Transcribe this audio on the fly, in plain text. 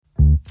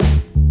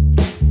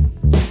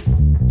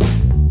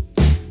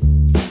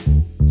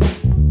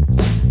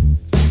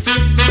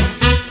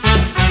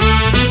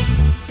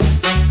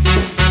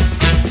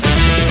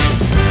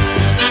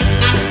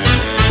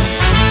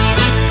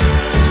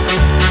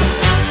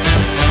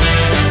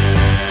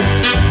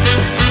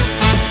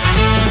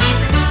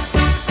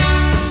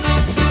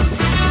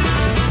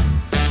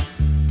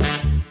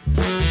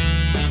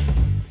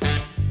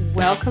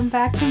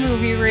back to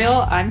Movie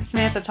Reel. I'm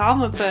Samantha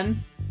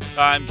Tomlinson.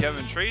 I'm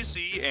Kevin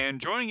Tracy, and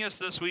joining us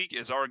this week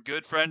is our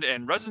good friend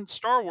and resident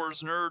Star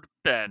Wars nerd,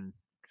 Ben.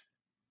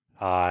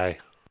 Hi,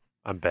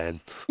 I'm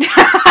Ben. You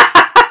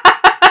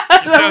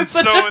sound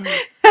so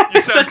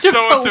enthusiastic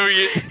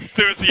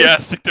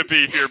to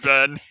be here,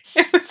 Ben.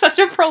 It was such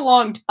a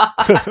prolonged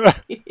time.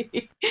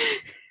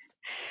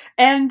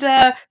 And,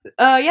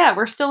 yeah,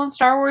 we're still in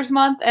Star Wars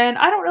month, and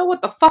I don't know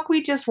what the fuck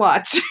we just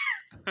watched.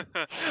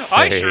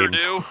 I sure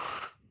do.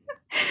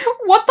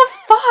 What the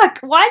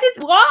fuck? Why?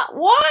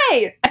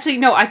 Actually,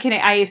 no, I feel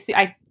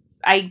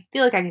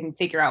like I can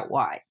figure out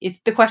why.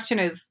 The question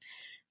is,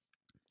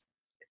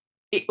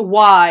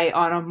 why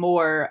on a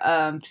more,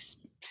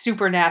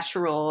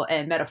 supernatural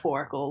and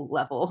metaphorical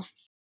level.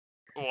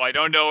 Well, I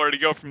don't know where to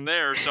go from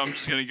there, so I'm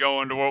just going to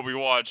go into what we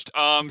watched.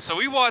 So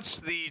we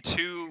watched the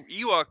two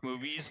Ewok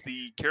movies,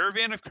 the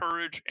Caravan of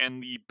Courage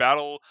and the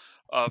Battle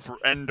for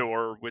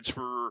Endor, which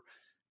were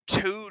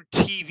two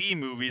TV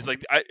movies.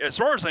 As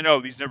far as I know,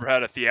 these never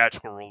had a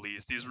theatrical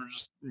release. These were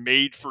just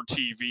made for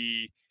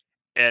TV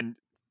and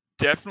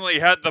definitely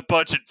had the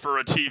budget for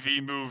a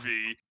TV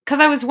movie. Because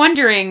I was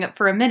wondering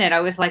for a minute, I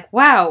was like,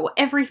 wow,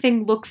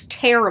 everything looks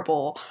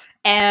terrible.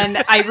 And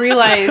I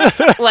realized,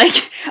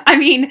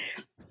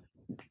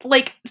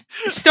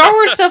 Star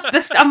Wars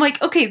stuff, I'm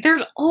like, okay,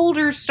 there's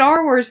older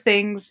Star Wars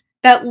things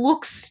that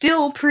look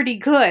still pretty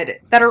good,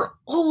 that are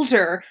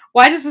older.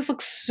 Why does this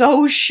look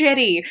so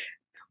shitty?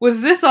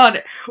 Was this on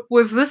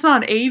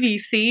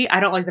ABC? I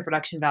don't like the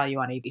production value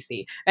on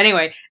ABC.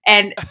 Anyway,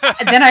 and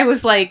then I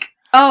was like,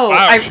 oh,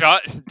 wow,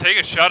 take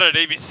a shot at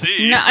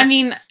ABC. No, I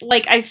mean,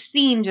 I've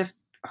seen just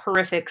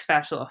horrific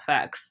special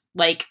effects.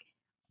 Like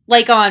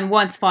on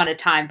Once Upon a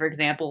Time, for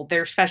example,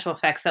 there's special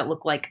effects that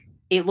looks like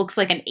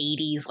an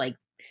 80s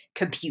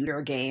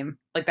computer game.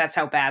 That's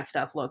how bad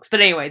stuff looks.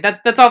 But anyway,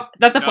 that's the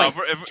point.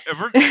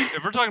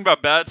 If we're talking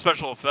about bad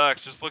special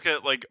effects, just look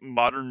at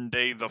modern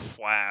day The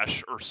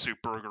Flash or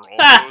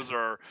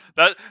Supergirl.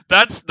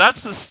 That's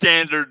the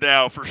standard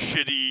now for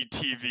shitty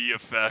TV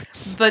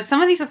effects. But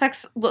some of these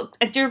effects look.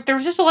 There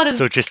was just a lot of.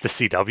 So just the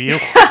CW.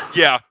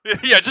 yeah,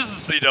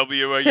 just the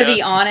CW. I guess. To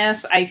be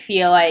honest, I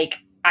feel like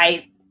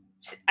I've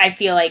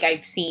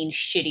seen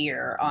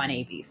shittier on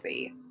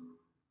ABC.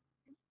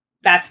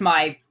 That's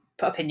my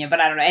opinion, but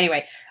I don't know.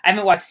 Anyway, I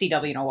haven't watched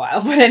CW in a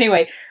while. But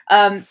anyway,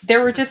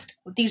 there were just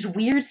these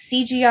weird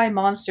CGI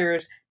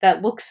monsters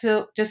that look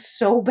so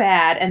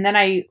bad. And then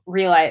I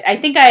realized, I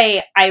think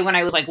I when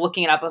I was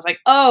looking it up, I was like,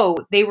 oh,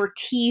 they were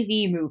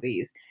TV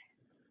movies.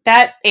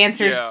 That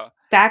answers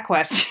that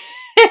question.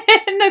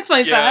 And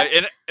explains that.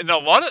 And a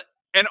lot of.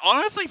 And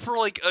honestly, for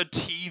a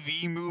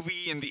TV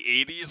movie in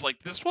the 80s,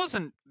 this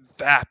wasn't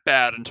that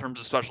bad in terms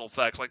of special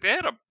effects. They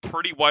had a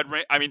pretty wide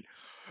range. I mean,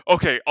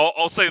 okay,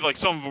 I'll say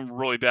some of them were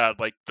really bad,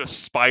 like the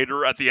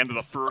spider at the end of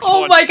the first one.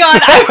 Oh my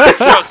god, I was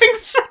laughing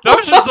so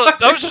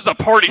that was just a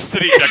Party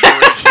City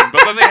decoration.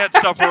 But then they had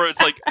stuff where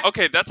it's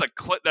okay, that's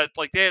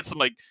they had some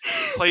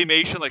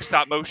claymation,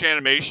 stop motion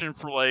animation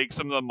for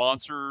some of the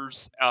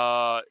monsters.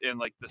 In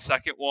the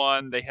second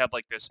one, they had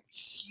this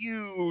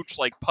huge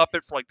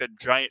puppet for the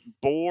giant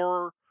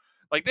boar.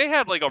 They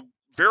had a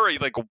very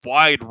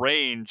wide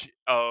range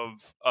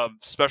of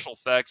special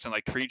effects and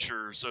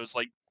creatures. So it's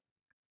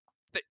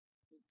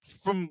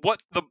from what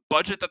the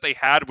budget that they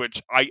had,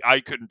 which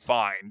I couldn't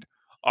find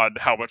on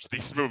how much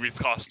these movies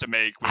cost to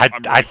make.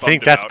 I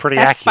think that's pretty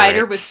that accurate.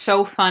 Spider was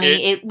so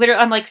funny. It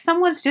literally, I'm like,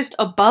 someone's just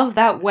above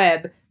that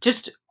web,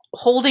 just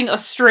holding a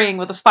string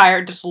with a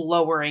spider, just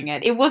lowering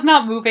it. It was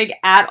not moving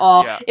at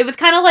all. Yeah. It was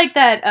kind of like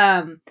that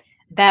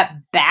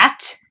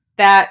bat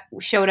that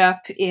showed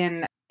up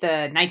in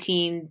the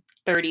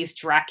 1930s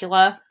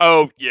Dracula.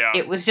 Oh yeah.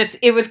 It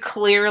was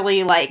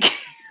clearly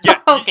Yeah.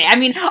 Okay, I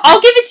mean,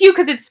 I'll give it to you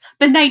because it's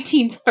the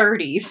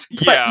 1930s.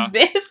 But yeah.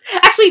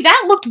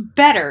 That looked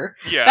better.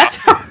 Yeah. That's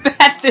how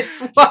bad this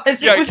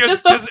was. Yeah,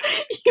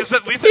 because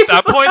at least at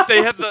that point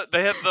they had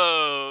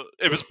the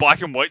it was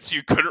black and white, so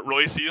you couldn't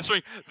really see the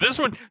string. This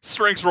one,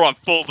 strings were on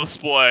full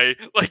display.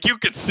 You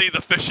could see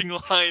the fishing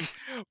line,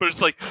 but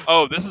it's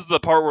oh, this is the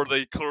part where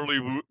they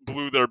clearly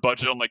blew their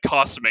budget on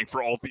costuming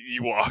for all the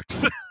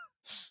Ewoks.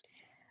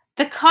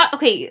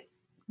 Okay.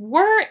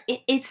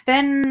 It's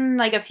been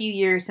a few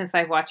years since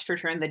I've watched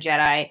Return of the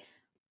Jedi.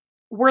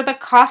 Were the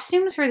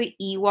costumes for the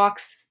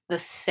Ewoks the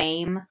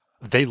same?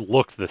 They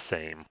looked the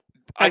same.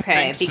 I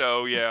think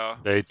so, yeah.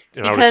 I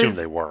would assume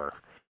they were.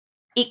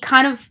 It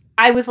kind of,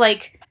 I was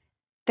like,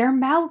 their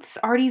mouths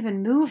aren't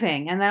even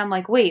moving, and then I'm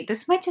like, wait,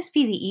 this might just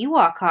be the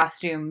Ewok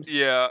costumes.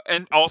 Yeah,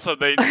 and also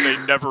they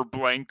never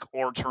blink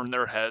or turn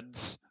their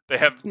heads. They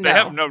have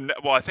no.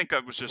 Well, I think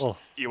that was just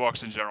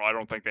Ewoks in general. I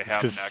don't think they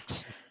have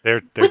necks.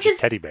 They're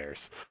just teddy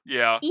bears.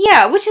 Yeah.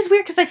 Yeah, which is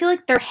weird because I feel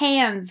like their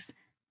hands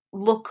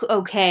look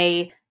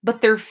okay, but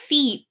their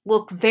feet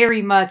look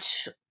very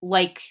much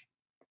like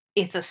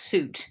it's a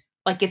suit.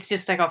 It's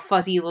just a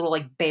fuzzy little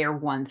bear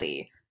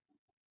onesie.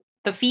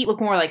 The feet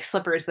look more like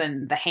slippers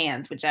than the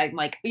hands, which I'm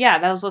like, yeah,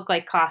 those look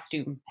like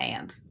costume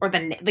hands, or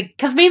mainly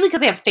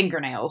because they have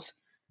fingernails.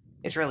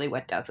 is really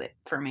what does it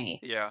for me.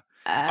 Yeah.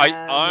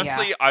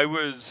 I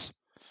was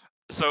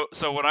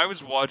so when I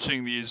was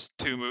watching these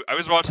I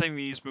was watching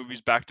these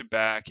movies back to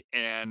back,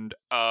 and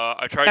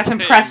I tried. That's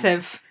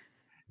impressive.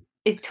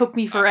 It took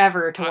me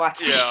forever to watch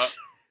this.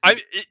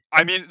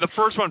 I mean, the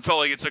first one felt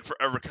like it took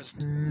forever because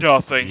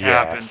nothing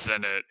happens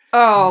in it.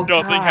 Oh,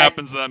 nothing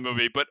happens in that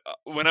movie. But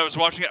when I was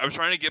watching it, I was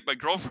trying to get my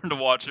girlfriend to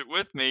watch it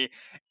with me,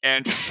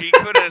 and she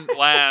couldn't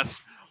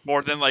last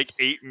more than like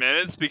 8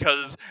 minutes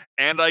because,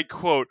 and I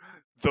quote,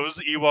 "Those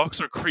Ewoks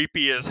are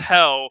creepy as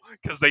hell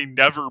because they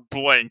never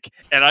blink."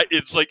 And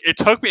it's like it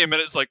took me a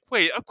minute. It's like,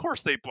 wait, of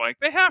course they blink.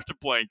 They have to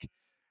blink.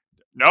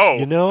 No.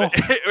 You know,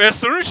 as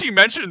soon as she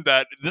mentioned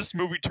that, this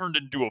movie turned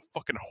into a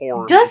fucking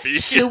horror Does movie.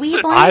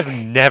 Chewie blink?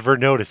 I've never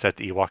noticed that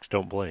the Ewoks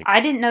don't blink.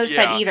 I didn't notice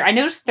that either. I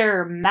noticed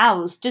their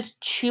mouths. Does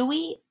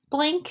Chewie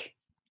blink?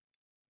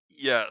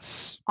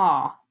 Yes.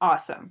 Aw,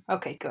 awesome.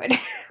 Okay, good.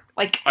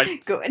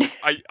 Good.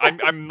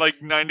 I'm like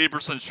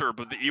 90% sure,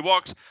 but the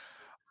Ewoks,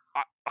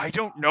 I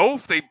don't know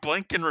if they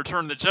blink in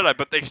Return of the Jedi,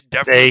 but they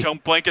definitely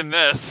don't blink in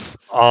this.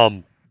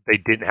 They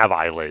didn't have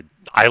eyelids.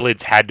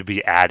 Eyelids had to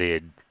be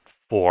added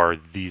for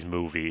these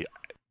movies.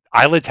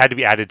 Eyelids had to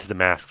be added to the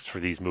masks for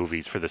these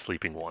movies for the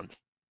sleeping ones.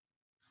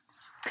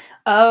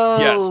 Oh,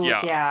 yes,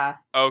 yeah.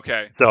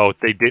 Okay. So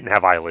they didn't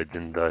have eyelids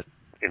in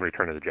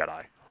Return of the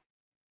Jedi.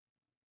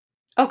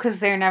 Oh, because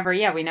we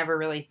never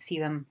really see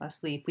them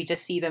asleep. We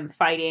just see them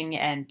fighting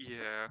and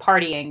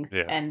partying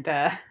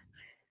and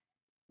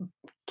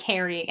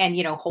carrying and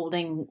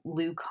holding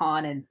Luke,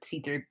 Han, and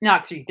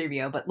not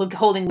C-3PO, but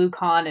holding Luke,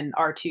 Han, and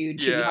R2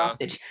 Chewie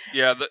hostage.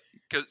 Yeah,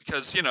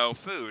 because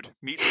food,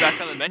 meat's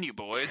back on the menu,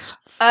 boys.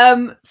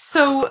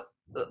 So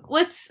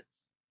let's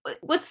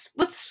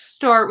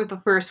start with the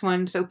first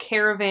one. So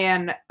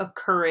Caravan of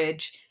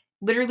Courage.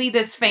 Literally,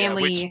 this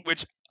family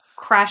which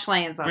crash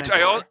lands on.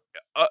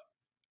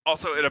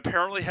 Also, it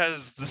apparently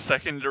has the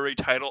secondary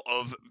title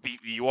of the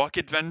Ewok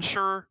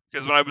Adventure,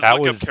 because when I was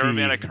looking up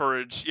Caravan of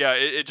Courage,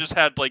 it just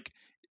had like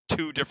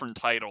 2 different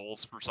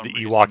titles for some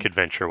reason. The Ewok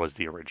Adventure was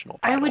the original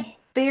title. I would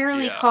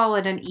barely call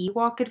it an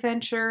Ewok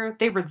Adventure.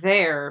 They were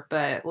there,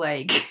 but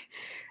like,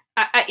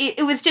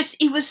 it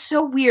was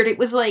so weird. It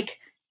was like,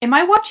 am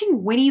I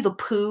watching Winnie the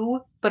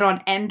Pooh, but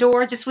on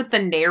Endor, just with the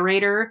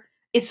narrator?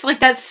 It's like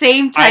that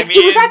same type.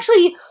 It was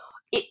actually,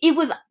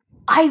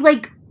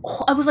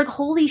 I was like,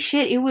 holy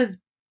shit, it was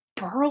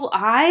Burl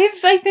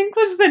Ives, I think,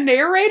 was the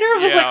narrator. I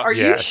was like, are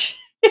you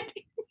shitting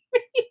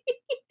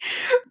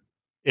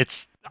me?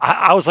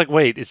 I was like,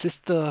 wait, is this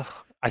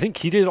I think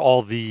he did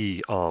all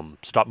the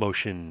stop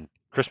motion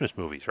Christmas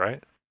movies,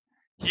 right?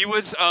 He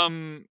was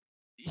in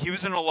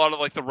a lot of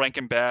like the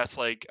Rankin Bass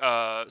like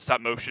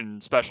stop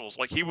motion specials.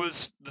 Like he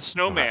was the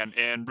snowman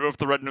in Rudolph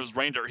the Red-Nosed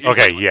Reindeer. He was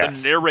the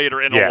narrator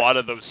in a lot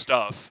of those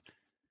stuff.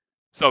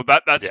 So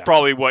that's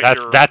probably what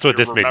that's what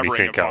you're this made me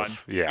think of.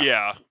 Yeah.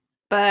 Yeah.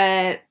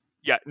 But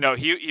no,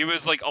 he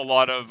was like a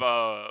lot of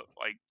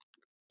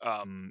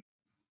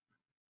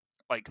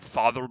like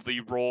fatherly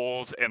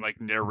roles and like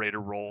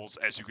narrator roles,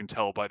 as you can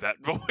tell by that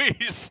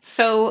voice.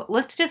 So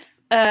let's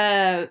just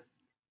cut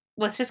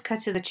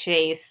to the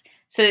chase.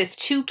 So there's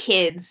 2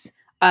 kids,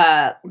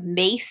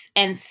 Mace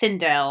and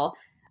Sindel.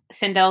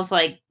 Sindel's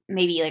like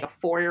maybe like a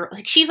 4-year-old.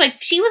 Like she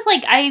was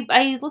like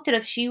I looked it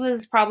up. She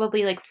was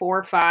probably like 4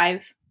 or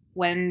 5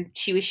 when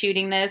she was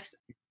shooting this.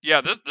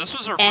 Yeah, this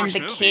was her first movie.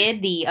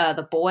 And the kid,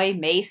 the boy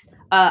Mace,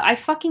 I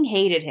fucking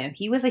hated him.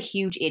 He was a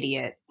huge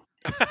idiot.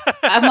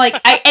 I'm like,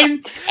 he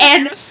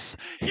was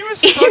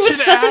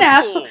such an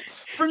asshole.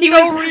 For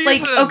no reason.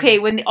 Like, okay,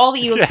 when all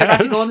the Ewoks are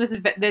about to go on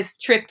this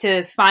trip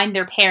to find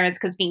their parents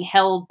because being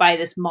held by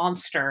this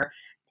monster,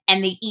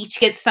 and they each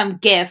get some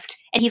gift,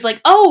 and he's like,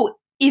 oh,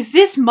 is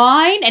this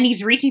mine? And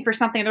he's reaching for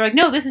something, and they're like,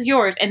 no, this is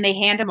yours, and they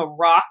hand him a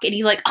rock, and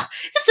he's like, oh,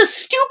 it's just a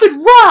stupid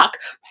rock!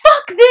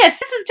 Fuck this!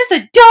 This is just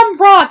a dumb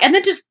rock! And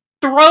then just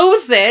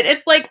throws it.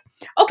 It's like,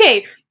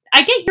 okay,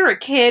 I get you're a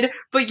kid,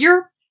 but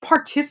you're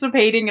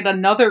participating in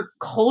another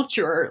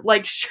culture.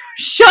 Like,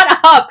 shut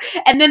up!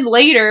 And then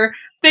later,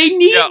 they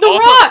need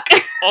the rock!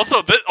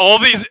 all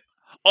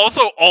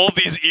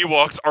these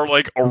Ewoks are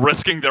like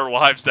risking their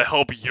lives to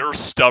help your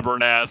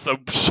stubborn ass. So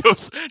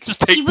just take the damn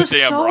rock. He was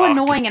so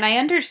annoying, and I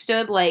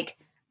understood, like,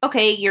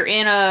 okay, you're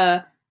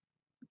in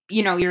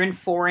you're in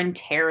foreign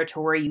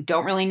territory. You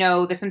don't really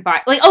know this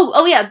environment. Like,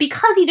 oh yeah,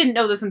 because he didn't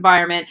know this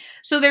environment.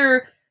 So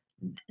the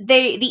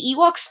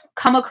Ewoks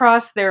come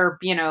across their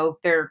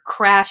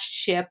crashed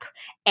ship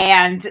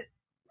and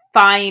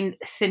find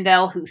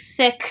Sindel, who's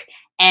sick,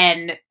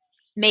 and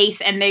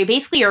Mace, and they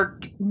basically are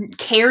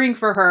caring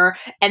for her,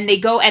 and they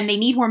go and they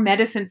need more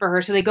medicine for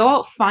her, so they go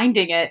out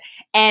finding it,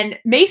 and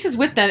Mace is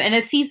with them, and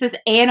it sees this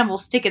animal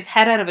stick its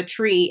head out of a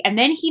tree, and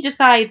then he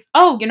decides,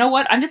 oh, you know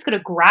what, I'm just gonna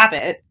grab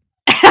it.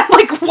 I'm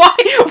like,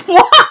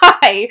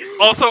 why?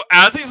 Also,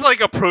 as he's like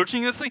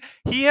approaching this thing,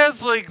 he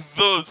has like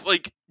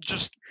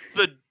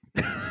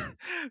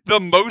the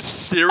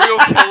most serial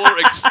killer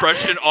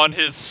expression on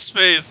his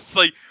face. It's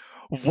like,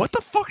 what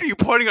the fuck are you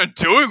planning on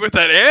doing with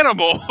that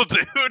animal,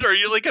 dude? Are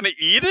you like gonna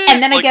eat it?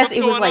 And then I Like, guess what's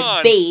it was going like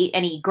on? bait,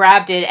 and he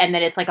grabbed it, and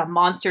then it's like a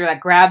monster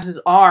that grabs his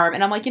arm,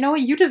 and I'm like, you know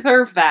what, you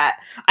deserve that.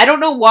 I don't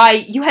know why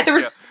you had. There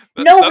was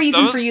no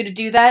reason for you to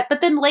do that,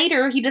 but then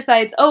later he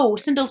decides, oh,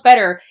 Sindel's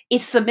better.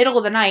 It's the middle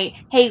of the night.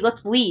 Hey,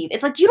 let's leave.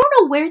 It's like, you don't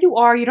know where you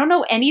are. You don't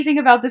know anything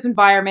about this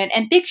environment,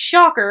 and big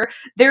shocker,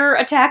 they're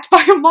attacked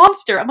by a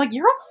monster. I'm like,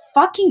 you're a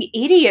fucking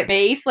idiot,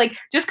 Mace. Like,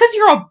 just because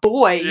you're a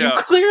boy, you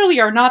clearly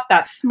are not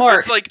that smart.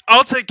 It's like,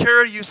 I'll take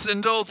care of you,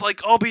 Sindel. It's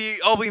like, I'll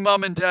be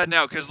mom and dad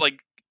now, because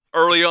like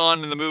early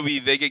on in the movie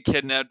they get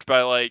kidnapped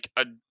by like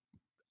a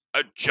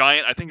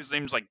giant. I think his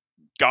name's like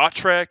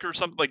Gotrek or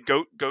something, like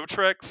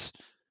Gotrex,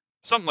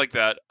 something like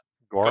that.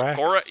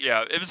 Gorax?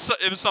 Yeah, it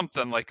was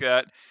something like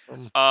that.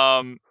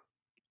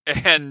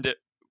 And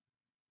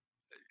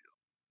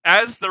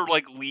as they're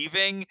like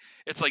leaving,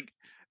 it's like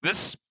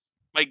this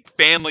like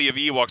family of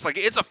Ewoks. Like,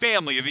 it's a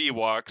family of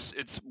Ewoks.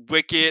 It's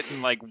Wicket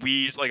and like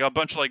Weeds, like a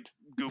bunch of like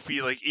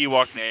goofy like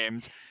Ewok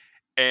names,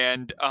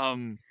 and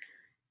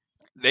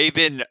they've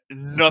been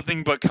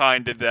nothing but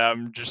kind to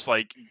them, just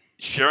like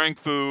sharing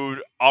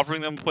food,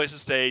 offering them a place to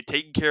stay,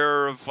 taking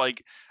care of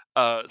like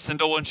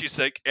Sindel when she's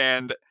sick,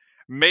 and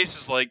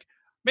Mace is like,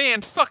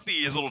 man, fuck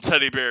these little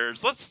teddy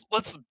bears. Let's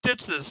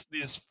ditch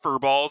these fur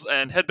balls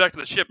and head back to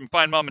the ship and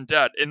find mom and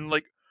dad in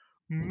like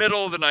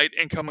middle of the night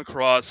and come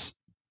across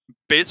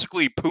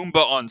basically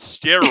Pumbaa on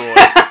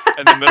steroid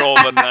in the middle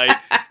of the night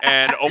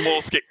and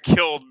almost get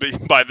killed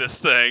by this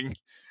thing.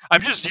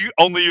 I'm just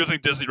only using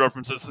Disney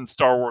references since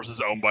Star Wars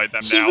is owned by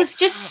them now. He was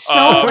just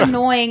so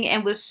annoying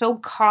and was so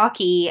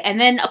cocky. And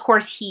then, of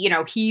course,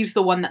 he's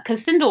the one that...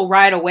 Because Sindel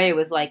right away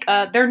was like,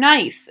 they're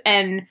nice.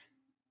 And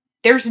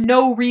there's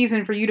no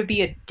reason for you to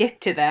be a dick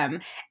to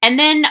them. And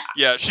then...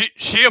 Yeah,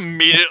 she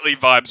immediately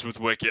vibes with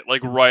Wicket,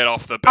 like, right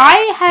off the bat.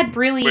 I had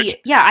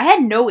I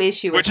had no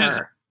issue with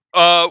her.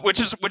 Which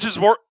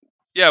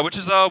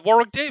is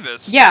Warwick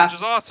Davis. Yeah. Which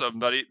is awesome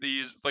that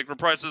he like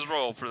reprised his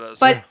role for this.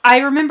 But I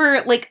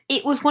remember, like,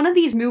 it was one of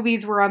these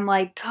movies where I'm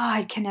like,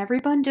 God, can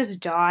everyone just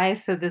die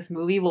so this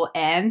movie will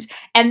end?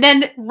 And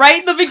then right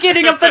in the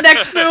beginning of the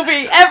next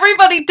movie,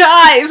 everybody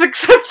dies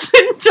except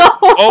Sindel.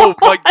 Oh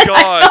my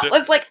god. I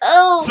was like,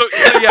 oh. So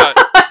yeah.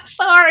 I'm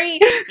sorry.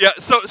 Yeah,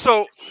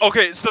 so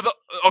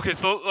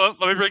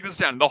let me break this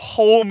down. The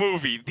whole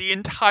movie, the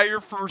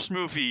entire first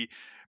movie,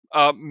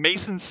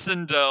 Mace and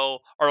Sindel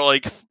are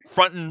like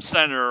front and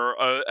center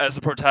as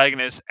the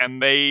protagonist,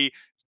 and they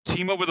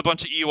team up with a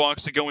bunch of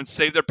Ewoks to go and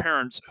save their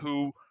parents,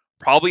 who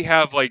probably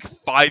have like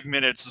 5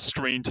 minutes of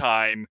screen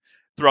time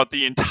throughout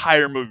the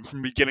entire movie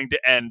from beginning to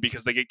end,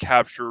 because they get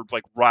captured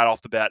like right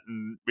off the bat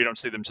and we don't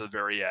see them to the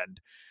very end.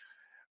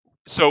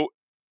 So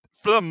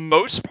for the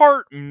most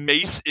part,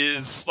 Mace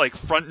is like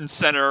front and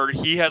center.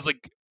 He has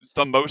like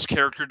the most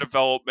character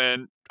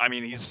development. I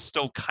mean, he's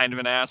still kind of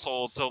an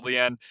asshole till the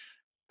end.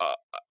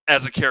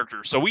 As a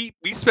character, so we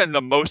spend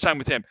the most time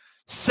with him.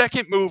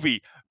 Second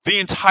movie, the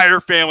entire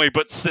family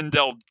but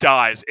Sindel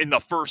dies in the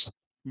first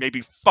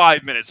maybe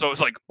 5 minutes. So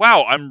it's like,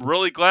 wow, I'm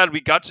really glad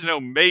we got to know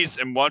Mace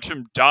and watch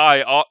him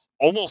die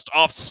almost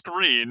off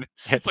screen.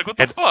 It's like, what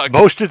the fuck?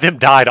 Most of them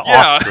died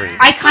off screen.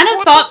 I kind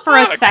of thought for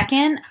a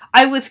second,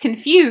 I was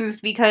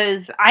confused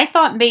because I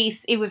thought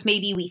Mace, it was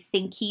maybe we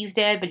think he's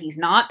dead, but he's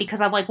not, because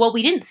I'm like, well,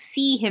 we didn't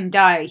see him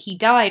die. He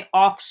died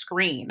off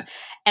screen.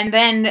 And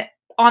then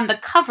on the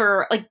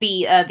cover, like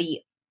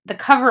the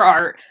cover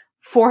art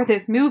for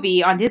this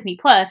movie on Disney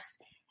Plus,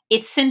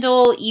 it's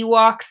Sindel,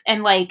 Ewoks,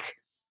 and like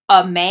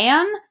a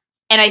man,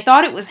 and I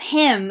thought it was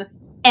him,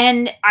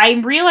 and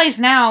I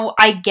realize now,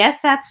 I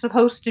guess that's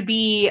supposed to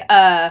be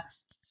the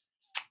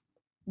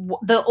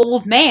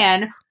old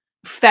man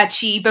that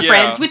she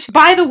befriends, which,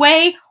 by the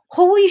way,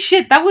 holy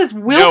shit, that was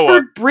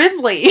Wilford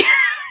Brimley.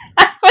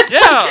 I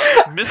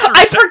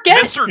forget.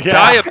 Mr.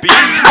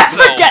 Diabetes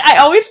himself. I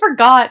always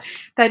forgot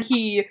that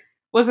he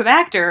was an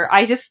actor.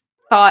 I just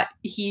thought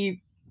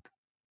he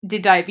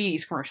did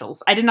diabetes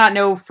commercials. I did not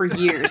know for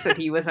years that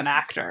he was an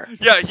actor.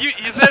 Yeah,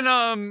 he's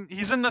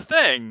in The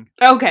Thing.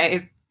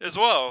 Okay. As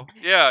well.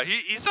 Yeah,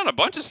 he's done a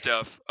bunch of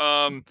stuff.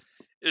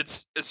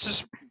 It's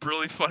just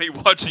really funny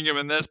watching him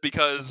in this,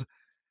 because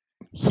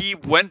he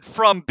went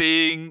from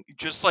being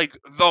just like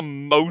the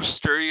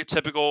most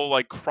stereotypical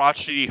like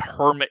crotchety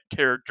hermit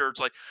character.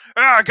 It's like,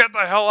 get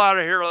the hell out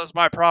of here, that's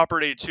my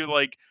property, to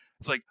like,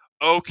 it's like,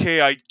 okay,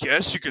 I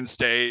guess you can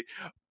stay,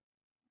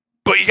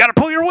 but you gotta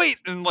pull your weight,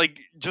 and like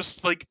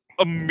just like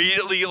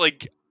immediately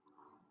like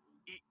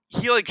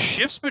he like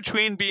shifts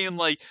between being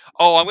like,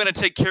 oh, I'm gonna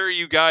take care of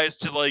you guys,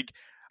 to like,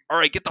 all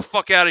right, get the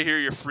fuck out of here,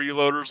 you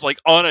freeloaders, like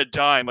on a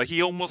dime. Like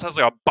he almost has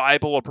like a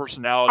bipolar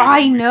personality.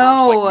 I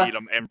know. First, like, meet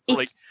him, and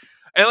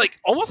like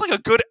almost like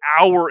a good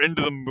hour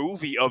into the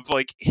movie of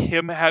like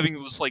him having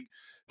this like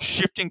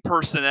shifting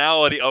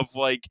personality of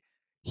like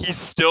he's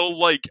still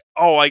like,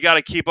 oh, I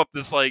gotta keep up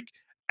this like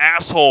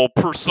asshole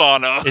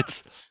persona.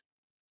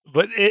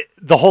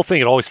 The whole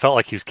thing, it always felt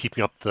like he was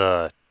keeping up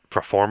the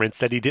performance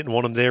that he didn't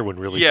want him there, when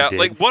really he did.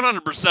 Like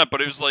 100%.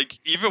 But it was like,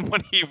 even when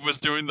he was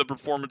doing the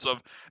performance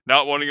of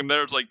not wanting him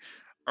there, it's like,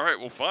 all right,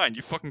 well, fine.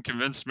 You fucking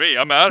convinced me.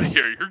 I'm out of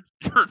here.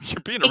 You're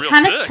being a It real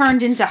kind of dick.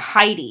 turned into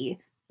Heidi,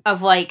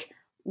 of like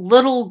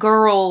little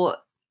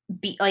girl.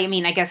 I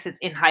mean, I guess it's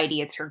in Heidi,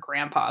 it's her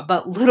grandpa,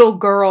 but little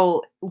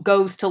girl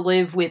goes to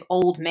live with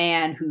old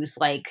man who's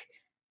like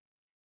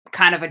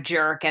kind of a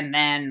jerk, and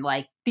then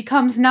like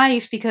becomes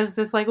nice because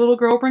this like little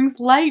girl brings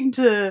light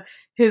into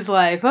his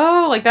life.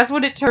 Oh, like that's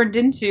what it turned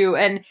into.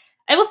 And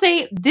I will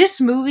say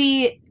this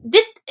movie,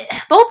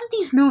 both of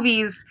these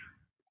movies,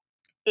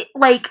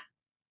 like,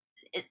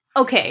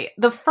 okay,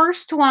 the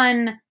first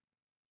one,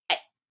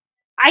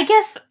 I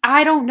guess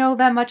I don't know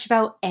that much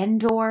about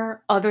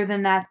Endor other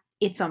than that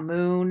it's a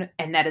moon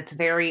and that it's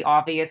very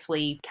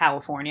obviously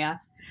California.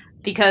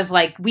 Because,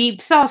 like, we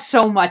saw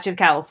so much of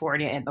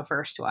California in the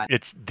first one.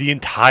 It's the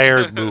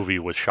entire movie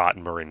was shot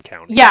in Marin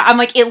County. Yeah, I'm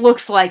like, it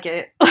looks like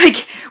it. Like,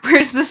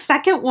 whereas the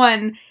second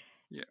one,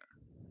 Yeah.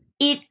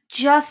 it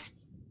just,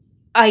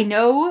 I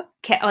know,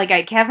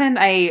 Kevin,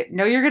 I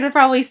know you're going to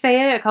probably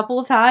say it a couple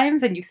of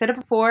times, and you've said it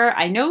before.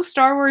 I know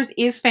Star Wars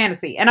is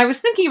fantasy. And I was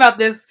thinking about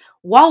this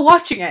while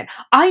watching it.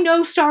 I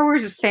know Star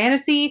Wars is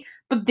fantasy,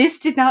 but this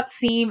did not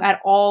seem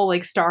at all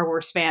like Star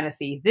Wars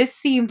fantasy. This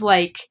seemed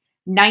like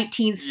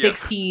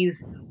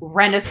 1960s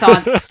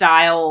Renaissance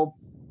style,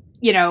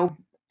 you know,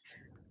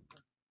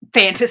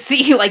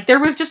 fantasy. Like, there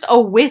was just a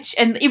witch,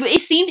 and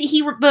it seemed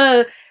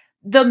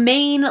the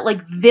main,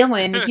 like,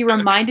 villain, he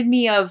reminded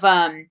me of,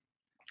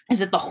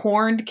 is it the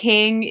Horned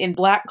King in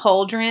Black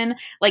Cauldron?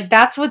 Like,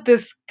 that's what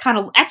this kind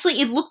of... Actually,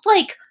 it looked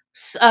like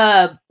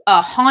a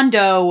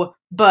Hondo,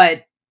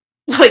 but,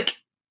 like,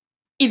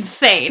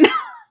 insane.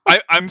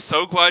 I'm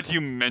so glad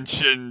you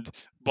mentioned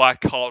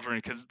Black Cauldron,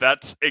 because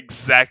that's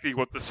exactly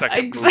what the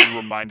second movie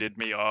reminded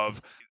me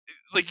of.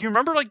 Like, you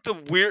remember, like, the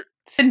weird...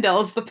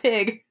 Sindel's the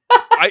pig.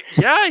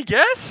 I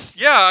guess.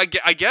 Yeah,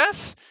 I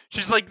guess.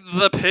 She's, like,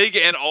 the pig,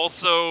 and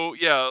also,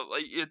 yeah,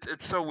 like,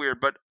 it's so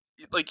weird, but,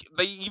 like,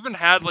 they even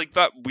had, like,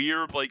 that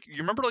weird, like, you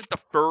remember, like, the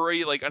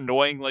furry, like,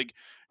 annoying, like,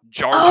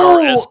 Jar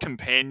Jar-esque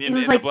companion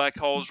in the Black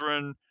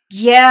Cauldron?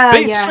 Yeah,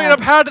 They straight up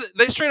had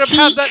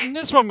that in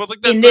this one, with,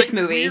 like, that, in this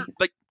like, movie. Weird,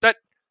 like, that...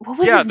 What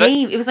was his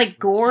name? It was like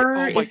Gore.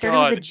 Oh my It started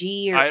with God. a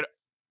G. Or...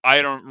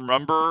 I don't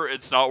remember.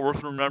 It's not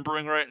worth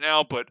remembering right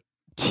now. But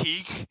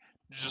Teak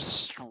just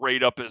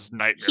straight up is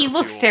nightmare. He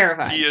looks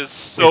terrifying. He is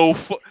so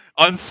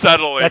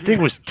unsettling. That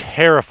thing was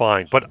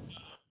terrifying. But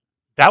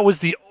that was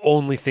the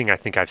only thing I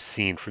think I've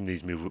seen from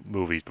these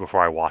movies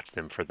before I watched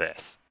them for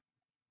this.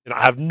 And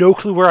I have no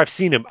clue where I've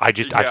seen him. I've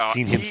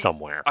seen him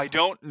somewhere. I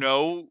don't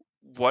know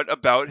what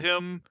about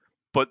him,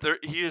 but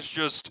he is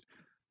just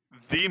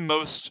the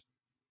most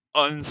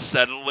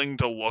unsettling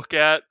to look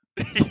at.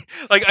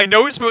 Like, I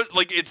know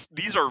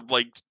these are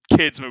like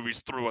kids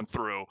movies through and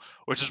through,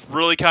 which is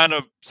really kind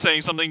of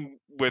saying something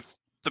with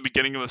the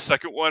beginning of the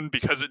second one,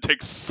 because it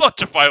takes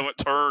such a violent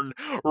turn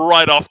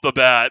right off the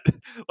bat.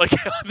 Like,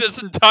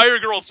 this entire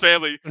girl's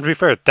family. And to be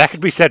fair, that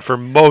could be said for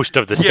most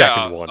of the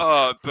second one.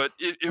 But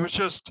it was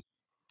just,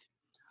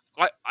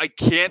 I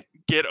can't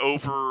get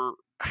over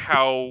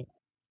how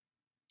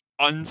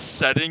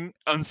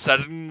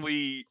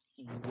unsettlingly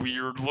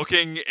weird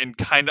looking and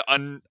kind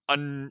of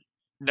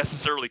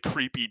unnecessarily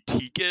creepy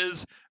Teak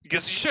is,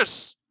 because he's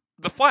just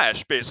the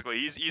Flash, basically.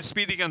 He's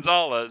Speedy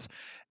Gonzalez,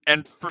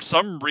 and for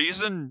some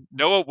reason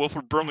Noah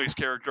Wilford Brimley's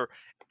character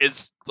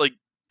is like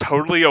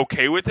totally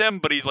okay with him,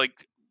 but he like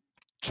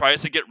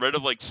tries to get rid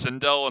of like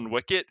Sindel and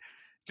Wicket,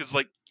 because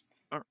like,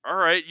 all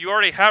right, you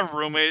already have a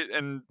roommate,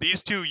 and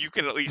these two you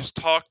can at least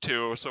talk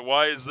to, so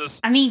why is this...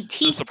 I mean,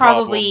 Teak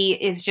probably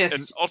is just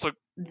and also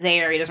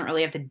there. He doesn't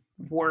really have to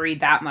worry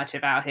that much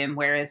about him,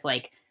 whereas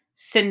like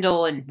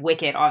Sindel and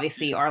Wicket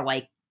obviously are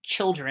like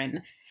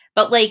children.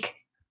 But like,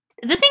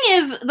 the thing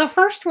is, the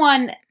first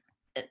one,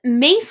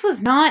 Mace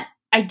was not...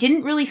 I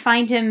didn't really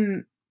find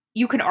him...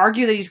 You could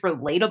argue that he's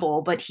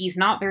relatable, but he's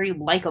not very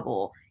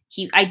likable.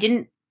 I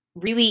didn't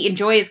really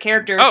enjoy his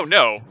character. Oh,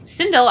 no.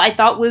 Sindel, I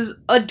thought, was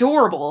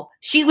adorable.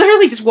 She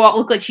literally just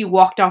looked like she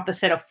walked off the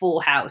set of Full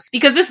House,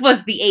 because this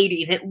was the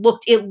 80s.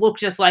 It looked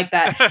just like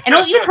that. And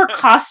even her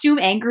costume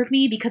angered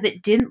me, because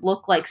it didn't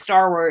look like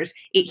Star Wars.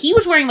 He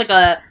was wearing like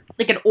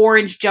an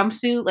orange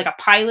jumpsuit, like a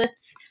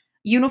pilot's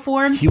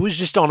uniform. He was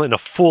just in a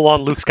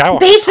full-on Luke Skywalker.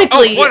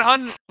 Basically.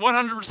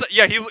 100%.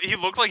 Yeah, he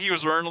looked like he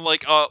was wearing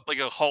like a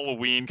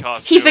Halloween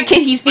costume. He's a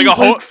kid. He's being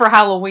Luke for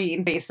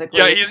Halloween, basically.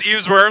 Yeah, he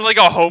was wearing like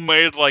a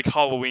homemade like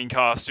Halloween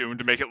costume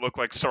to make it look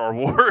like Star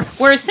Wars.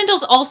 Whereas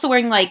Sindel's also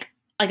wearing like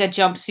a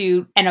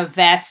jumpsuit and a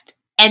vest,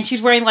 and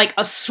she's wearing like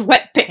a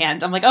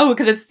sweatband. I'm like, oh,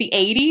 because it's the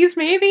 80s,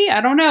 maybe?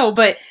 I don't know.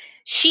 But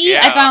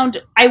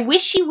I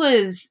wish she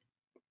was...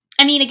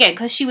 I mean, again,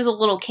 because she was a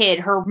little kid,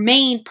 her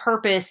main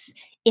purpose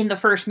in the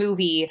first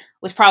movie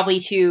was probably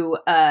to,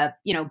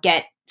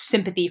 get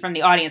sympathy from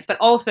the audience, but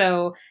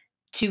also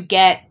to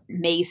get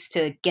Mace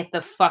to get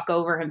the fuck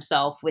over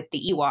himself with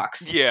the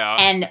Ewoks. Yeah.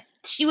 And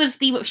she was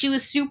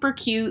super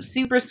cute,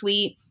 super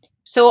sweet.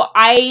 So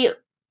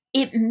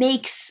it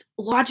makes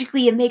a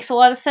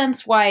lot of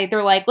sense why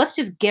they're like, let's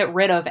just get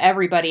rid of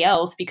everybody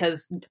else,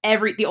 because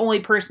the only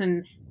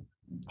person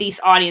this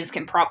audience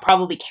can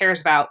probably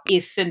cares about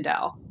is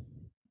Sindel.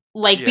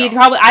 Like, Yeah.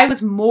 I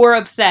was more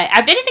upset.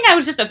 If anything, I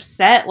was just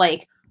upset.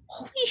 Like,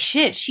 holy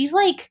shit, she's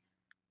like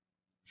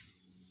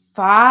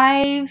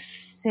 5,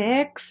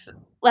 6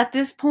 at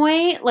this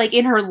point, like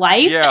in her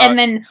life, Yeah. and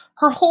then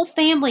her whole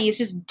family is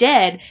just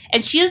dead,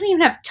 and she doesn't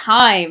even have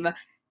time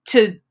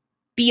to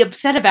be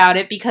upset about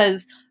it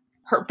because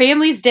her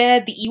family's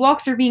dead, the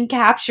Ewoks are being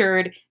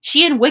captured,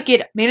 she and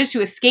Wicket manage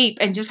to escape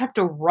and just have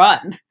to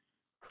run.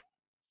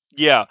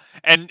 Yeah,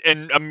 and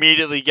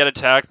immediately get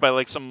attacked by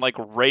like some like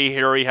Ray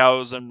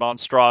Harryhausen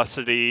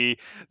monstrosity,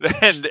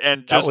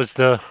 and just was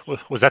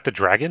that the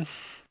dragon?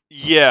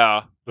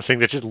 Yeah, the thing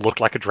that just looked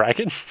like a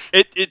dragon.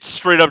 It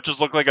straight up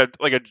just looked like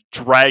a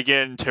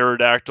dragon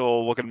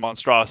pterodactyl looking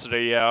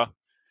monstrosity. Yeah.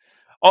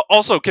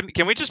 Also,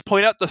 can we just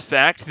point out the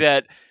fact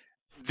that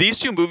these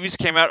two movies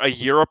came out a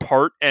year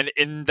apart, and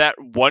in that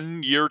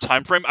 1 year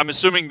time frame, I'm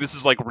assuming this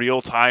is like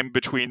real time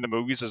between the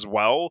movies as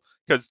well,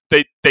 because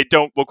they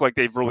don't look like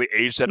they've really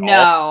aged at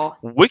all.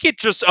 Wicket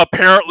just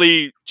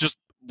apparently just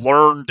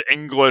learned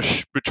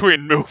English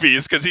between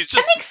movies because he's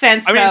just. That makes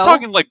sense. I mean, he's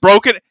talking like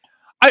broken.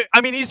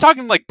 I mean, he's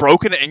talking like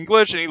broken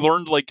English, and he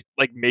learned like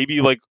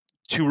maybe like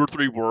 2 or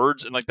 3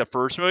 words in like the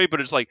first movie, but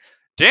it's like,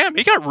 damn,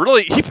 he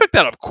picked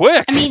that up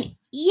quick. I mean,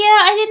 yeah,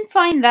 I didn't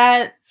find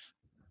that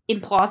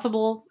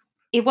implausible.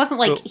 It wasn't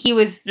like he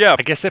was. Yeah,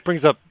 I guess that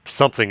brings up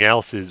something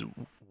else. Is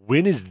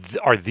when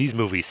are these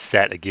movies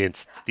set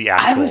against the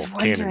actual? I was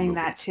wondering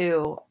that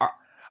too.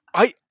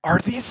 Were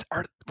these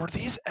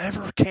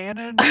ever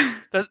canon?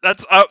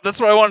 That's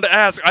what I wanted to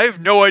ask. I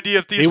have no idea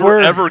if these were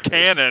ever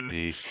canon.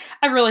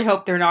 I really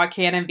hope they're not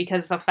canon,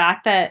 because the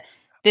fact that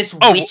this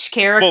witch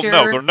character,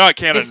 well, no, they're not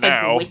canon this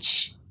now.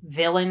 Witch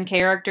villain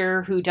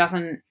character who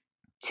doesn't,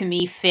 to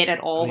me, fit at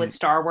all with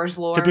Star Wars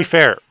lore. To be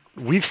fair,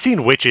 we've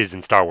seen witches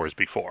in Star Wars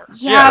before.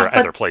 Yeah, or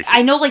other places.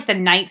 I know, like the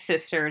Night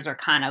Sisters are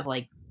kind of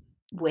like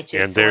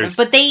witches, sort of,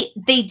 but they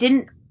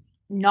didn't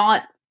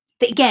not.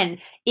 Again,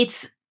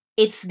 it's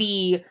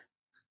the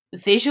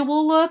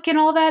visual look and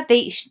all that.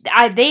 They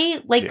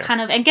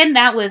kind of, again,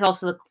 that was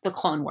also the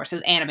Clone Wars, so it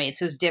was animated,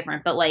 so it was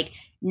different, but like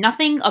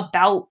nothing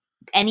about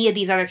any of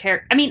these other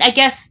characters. I mean, I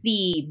guess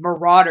the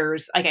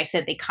Marauders, like I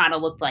said, they kind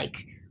of looked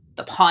like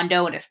the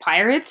Pondo and his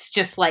pirates,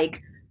 just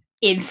like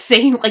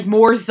insane, like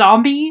more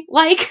zombie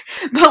like,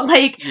 but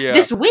like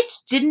this witch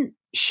didn't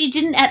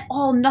at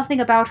all,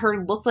 nothing about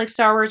her looked like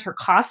Star Wars. Her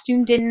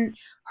costume didn't.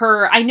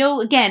 I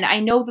know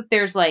that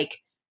there's like,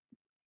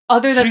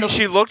 other than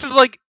she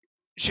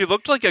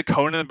looked like a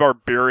Conan the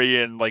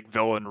Barbarian like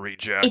villain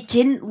reject.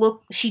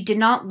 She did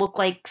not look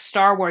like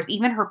Star Wars.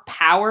 Even her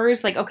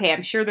powers, like, okay,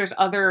 I'm sure there's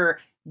other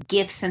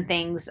gifts and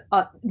things,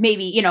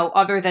 maybe,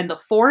 other than the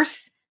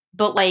Force,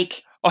 but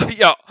like.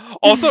 Yeah.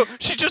 Also,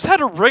 she just had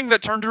a ring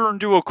that turned her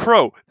into a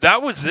crow.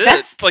 That was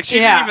it. Like, she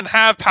didn't even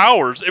have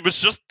powers. It was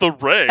just the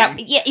ring.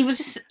 It was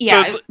just.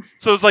 Yeah.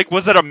 So it's like,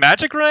 was that a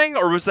magic ring,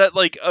 or was that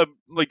like a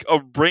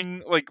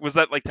ring? Like, was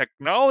that like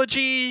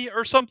technology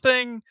or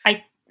something?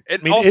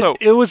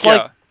 It was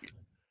like.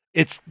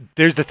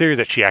 There's the theory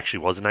that she actually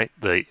was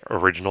the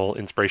original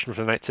inspiration for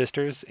the Night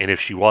Sisters, and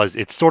if she was,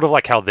 it's sort of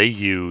like how they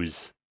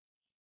use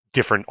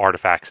different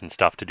artifacts and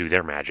stuff to do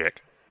their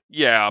magic.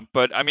 Yeah,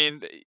 but I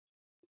mean,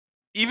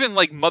 even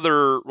like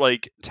Mother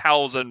like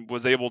Talzin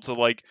was able to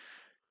like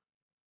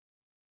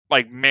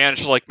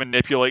manage to like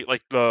manipulate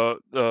like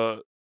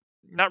the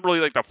not really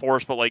like the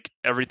Force, but like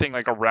everything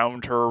like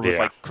around her with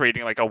like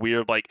creating like a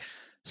weird like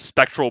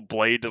spectral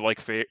blade to like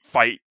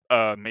fight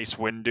Mace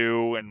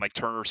Windu, and like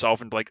turn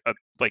herself into like a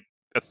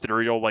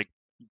ethereal like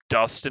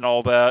dust and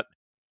all that.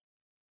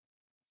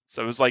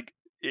 So it was like,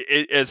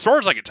 as far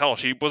as I could tell,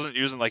 she wasn't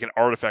using like an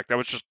artifact. That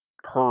was just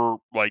her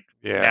like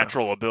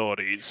natural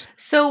abilities.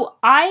 So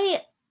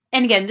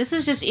and again, this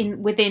is just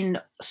within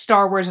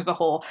Star Wars as a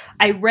whole.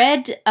 I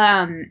read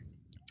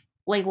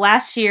like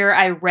last year,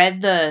 I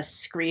read the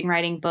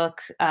screenwriting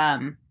book.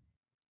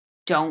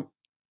 Don't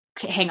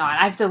hang on,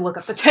 I have to look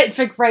up the title. It's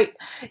like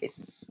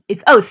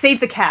it's Save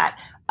the Cat.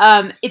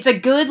 It's a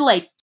good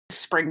like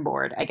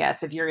springboard, I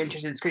guess, if you're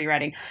interested in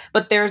screenwriting.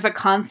 But there's a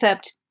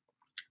concept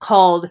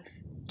called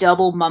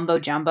double mumbo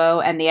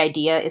jumbo, and the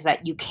idea is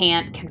that you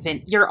can't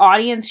convince your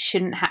audience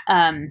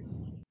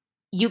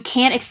you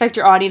can't expect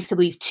your audience to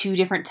believe 2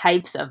 different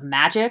types of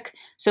magic.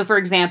 So, for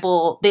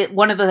example,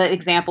 one of the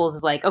examples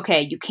is like,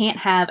 okay, you can't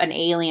have an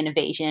alien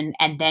invasion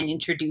and then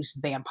introduce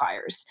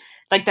vampires.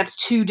 Like, that's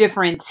 2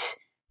 different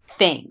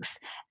things.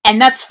 And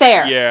that's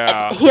fair.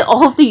 Yeah.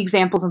 All of the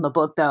examples in the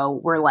book, though,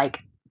 were like,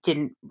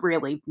 didn't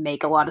really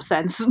make a lot of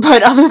sense.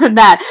 But other than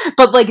that,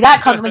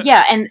 that comes like,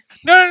 and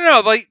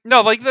no,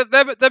 that makes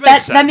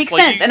sense. That makes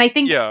sense. And I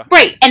think,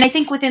 right. And I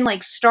think within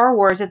like Star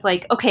Wars, it's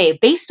like, okay,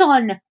 based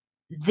on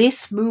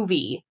this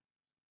movie,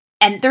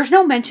 and there's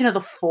no mention of the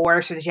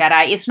Force or the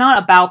Jedi. It's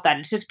not about that.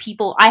 It's just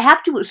people. I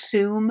have to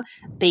assume,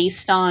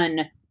 based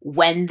on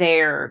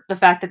the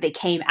fact that they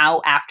came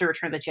out after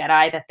Return of the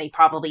Jedi, that they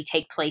probably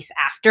take place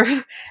after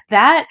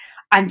that.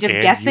 I'm just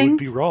guessing. You would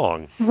be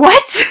wrong.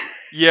 What?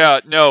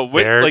 Yeah, no.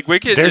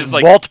 Wicket there's is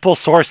like multiple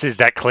sources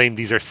that claim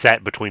these are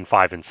set between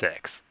 5 and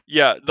 6.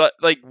 Yeah,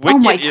 like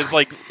Wicket is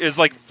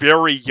like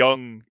very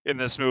young in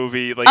this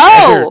movie. Like,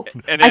 other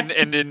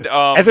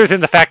than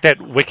the fact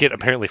that Wicket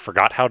apparently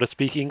forgot how to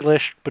speak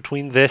English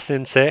between this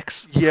and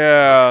 6.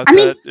 Yeah,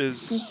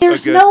 is a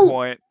good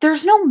point.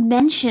 There's no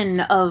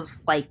mention of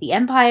like the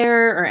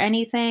Empire or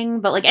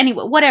anything, but like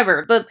anyway,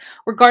 whatever. But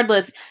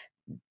regardless,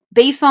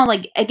 based on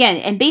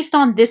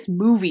this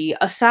movie,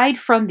 aside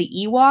from the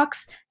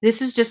Ewoks,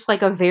 this is just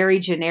like a very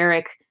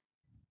generic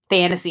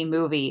fantasy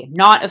movie,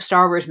 not a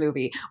Star Wars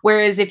movie.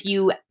 Whereas if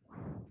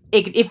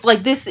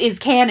like this is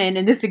canon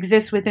and this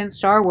exists within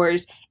Star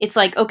Wars, it's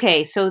like,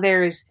 okay, so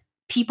there's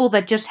people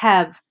that just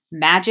have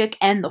magic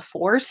and the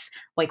Force.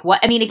 Like,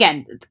 what? I mean,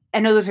 again, I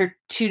know those are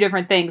two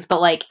different things,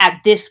 but like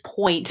at this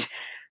point,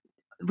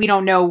 we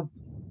don't know.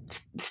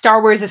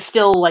 Star Wars is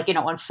still like,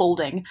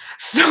 unfolding.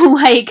 So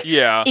like,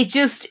 it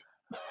just,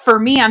 for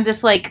me, I'm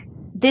just like,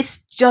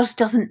 this just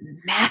doesn't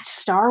match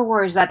Star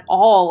Wars at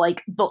all.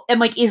 Like, I'm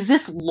like, is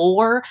this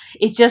lore?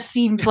 It just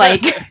seems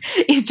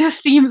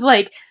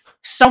like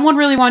someone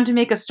really wanted to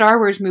make a Star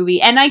Wars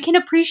movie, and I can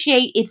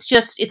appreciate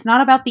it's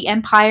not about the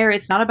Empire,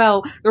 it's not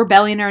about the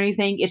rebellion or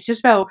anything. It's just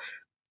about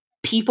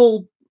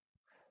people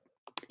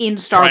in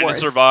Star Wars trying to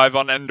survive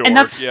on Endor, and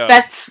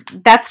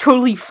that's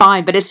totally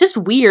fine. But it's just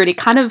weird. It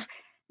kind of,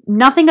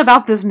 nothing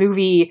about this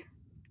movie,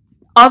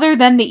 other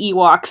than the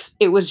Ewoks,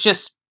 it was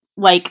just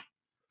like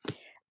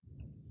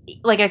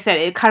I said,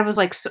 it kind of was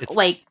like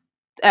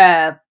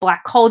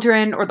Black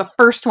Cauldron, or the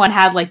first one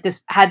had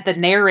the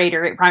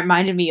narrator. It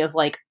reminded me of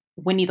like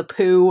Winnie the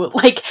Pooh.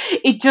 Like,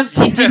 it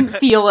didn't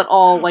feel at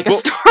all like a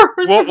Star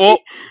Wars movie.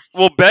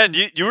 Well, Ben,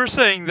 you were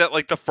saying that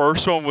like the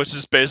first one was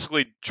just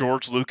basically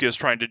George Lucas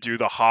trying to do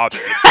The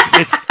Hobbit.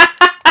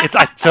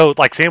 So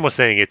like Sam was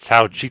saying, it's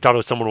how she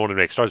thought someone wanted to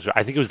make Star Wars.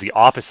 I think it was the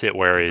opposite,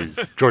 whereas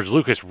George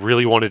Lucas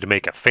really wanted to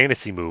make a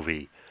fantasy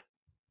movie,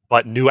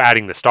 but knew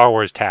adding the Star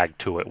Wars tag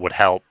to it would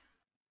help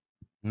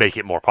make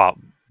it more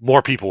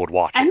people would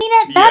watch it. I mean,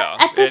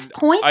 at this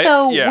point,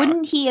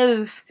 wouldn't he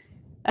have...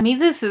 I mean,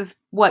 this is,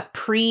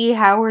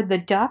 pre-Howard the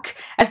Duck?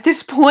 At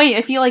this point,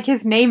 I feel like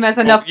his name has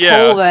enough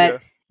pull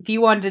that if he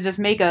wanted to just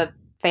make a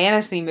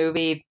fantasy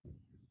movie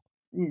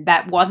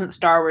that wasn't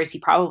Star Wars, he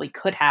probably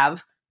could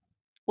have.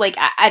 Like,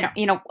 I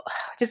don't,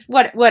 just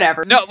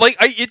whatever. No, like,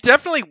 it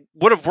definitely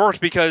would have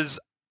worked, because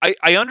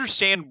I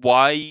understand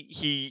why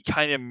he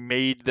kind of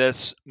made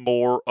this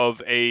more of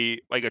a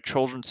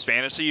children's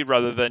fantasy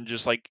rather than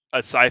just like a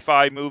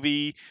sci-fi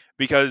movie,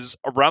 because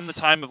around the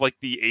time of like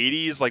the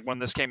 80s, like when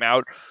this came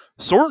out,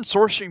 sword and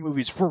sorcery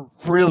movies were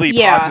really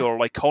popular,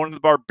 like Conan the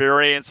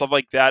Barbarian and stuff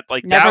like that.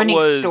 Like,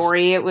 Neverending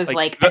Story, it was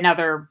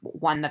another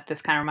one that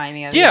this kind of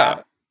reminded me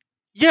of.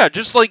 Yeah,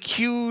 just like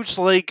huge,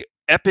 like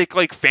epic,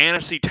 like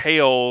fantasy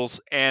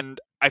tales, and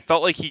I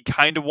felt like he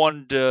kind of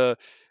wanted to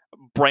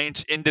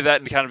branch into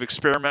that and kind of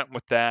experiment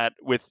with that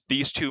with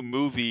these two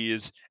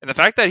movies. And the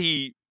fact that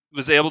he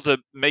was able to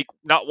make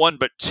not one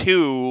but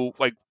two,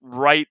 like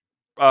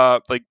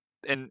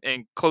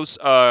in close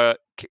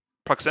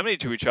proximity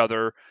to each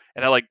other,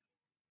 and like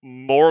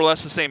more or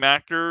less the same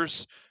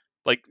actors.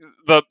 Like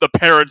the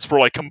parents were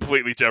like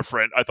completely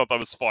different. I thought that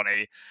was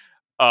funny.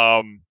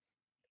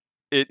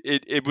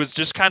 It was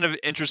just kind of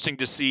interesting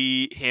to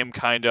see him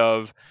kind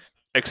of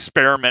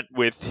experiment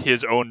with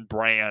his own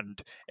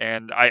brand,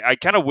 and I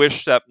kind of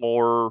wish that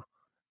more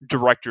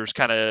directors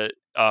kind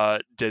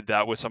of did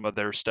that with some of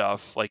their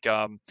stuff. Like,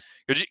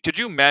 could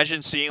you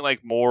imagine seeing like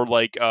more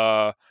like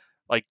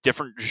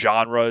different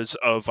genres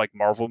of like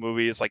Marvel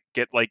movies? Like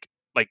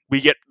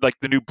we get like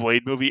the new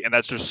Blade movie, and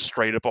that's just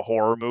straight up a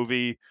horror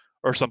movie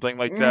or something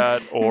like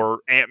that,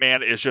 or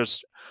Ant-Man is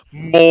just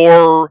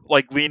more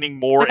like leaning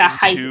more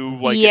into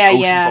like an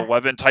Ocean's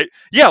 11 type.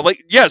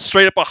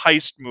 Straight up a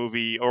heist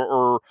movie,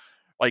 or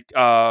like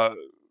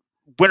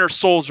Winter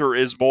Soldier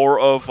is more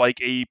of like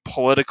a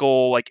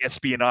political like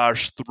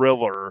espionage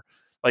thriller,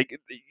 like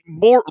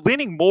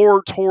leaning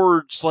more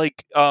towards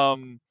like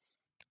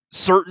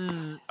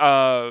certain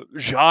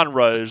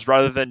genres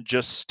rather than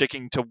just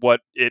sticking to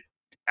what it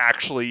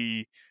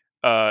actually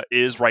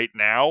is right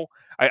now.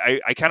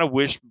 I kind of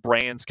wish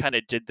brands kind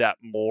of did that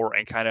more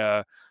and kind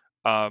of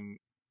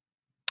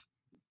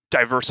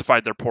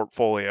diversified their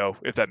portfolio,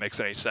 if that makes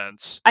any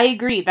sense. I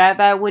agree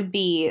that would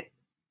be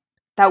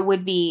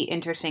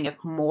interesting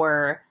if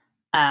more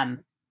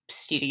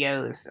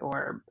studios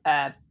or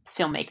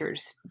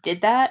filmmakers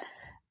did that.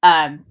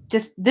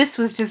 This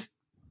was just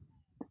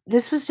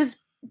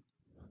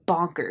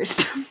bonkers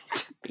to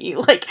me.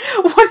 Like,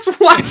 was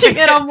watching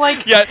it, I'm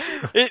like,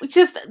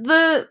 just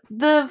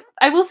the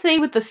I will say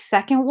with the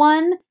second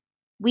one,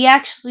 we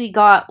actually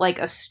got like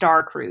a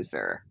Star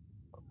Cruiser.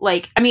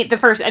 Like, I mean, the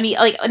first, I mean,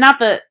 like, not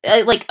the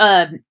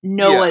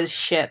Noah's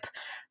ship,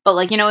 but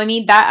like, you know what I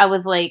mean? That I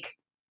was like,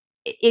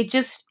 it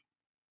just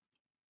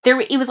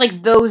it was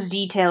like those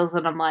details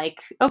that I'm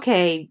like,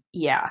 okay,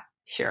 yeah,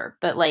 sure,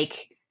 but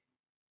like,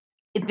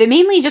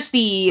 mainly just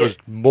it was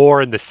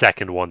more in the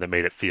second one that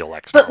made it feel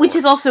like Star Wars. Which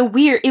is also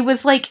weird. It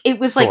was like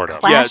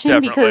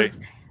clashing because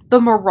the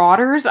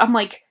Marauders, I'm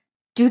like,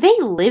 do they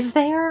live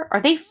there? Are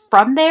they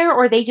from there,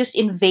 or are they just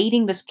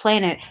invading this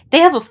planet? They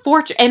have a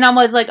fortress, and I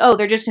was like, oh,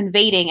 they're just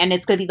invading, and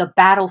it's going to be the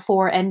battle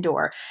for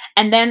Endor.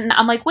 And then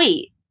I'm like,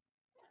 wait,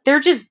 they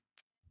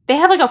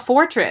have like a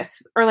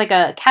fortress or like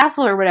a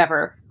castle or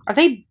whatever. Are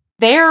they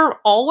there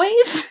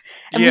always?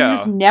 And we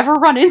just never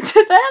run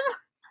into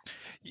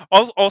them?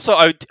 Also,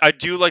 I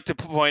do like to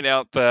point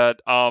out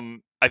that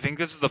I think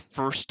this is the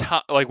first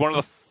time, like one of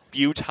the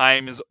few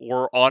times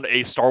we're on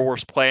a Star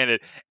Wars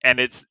planet,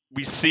 and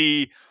we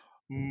see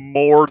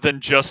more than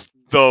just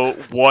the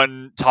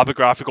one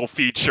topographical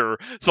feature.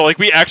 So like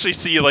we actually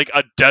see like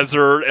a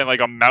desert and like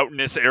a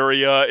mountainous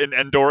area in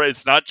Endor.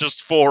 It's not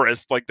just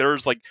forest. Like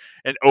there's like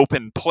an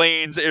open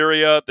plains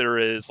area. There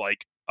is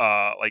like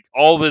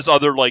all this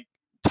other like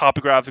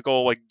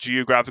topographical, like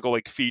geographical,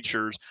 like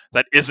features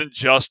that isn't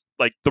just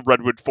like the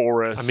redwood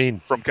forest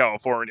from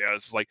California.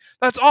 It's like,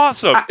 that's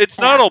awesome. It's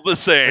not all the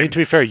same. I mean, to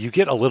be fair, you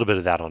get a little bit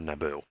of that on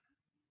Naboo.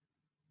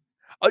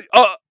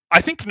 I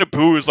think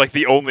Naboo is like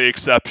the only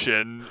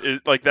exception.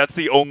 Like that's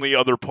the only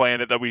other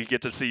planet that we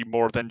get to see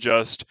more than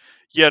just,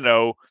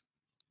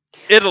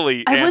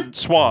 Italy and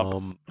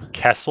swamp.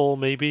 Kessel,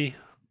 maybe.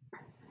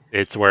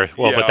 It's where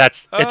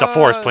but it's a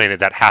forest planet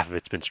that half of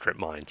it's been strip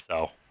mined,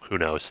 so who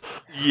knows?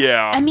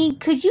 Yeah. I mean,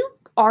 could you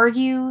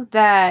argue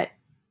that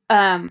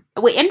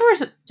wait,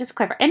 Endor's just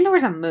clever.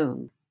 Endor's a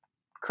moon,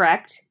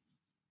 correct?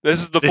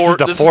 This is the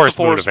forest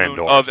moon of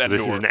Endor. So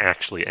this isn't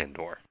actually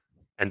Endor.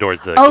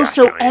 Endor's the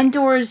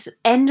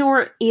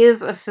Endor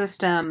is a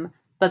system,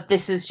 but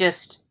this is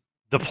just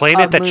the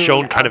planet that's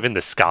shown kind of in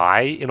the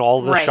sky in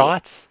all the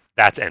shots.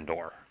 That's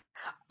Endor.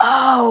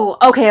 Oh,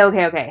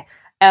 okay.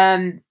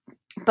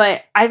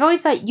 But I've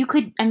always thought you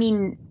could. I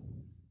mean,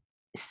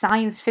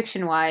 science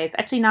fiction wise,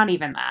 actually, not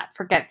even that.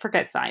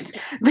 Forget science.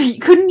 But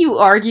couldn't you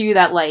argue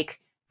that like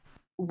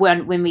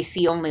when we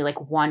see only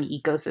like one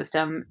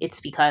ecosystem, it's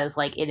because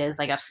like it is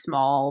like a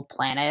small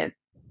planet,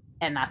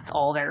 and that's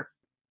all there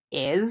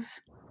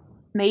is?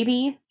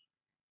 Maybe,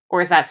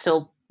 or is that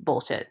still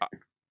bullshit?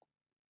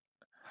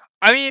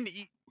 I mean,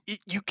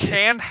 you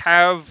can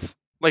have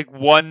like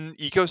one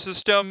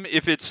ecosystem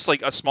if it's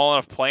like a small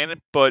enough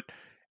planet, but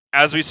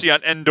as we see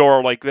on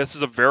Endor, like this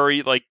is a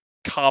very like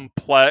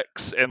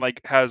complex and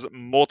like has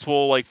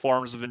multiple like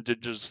forms of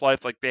indigenous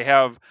life. Like they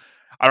have,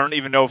 I don't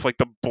even know if like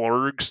the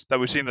blurgs that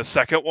we see in the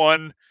second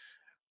one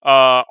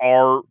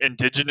are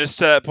indigenous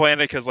to that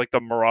planet because like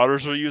the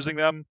Marauders are using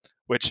them,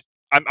 which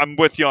I'm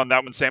with you on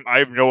that one, Sam. I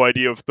have no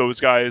idea if those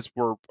guys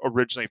were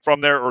originally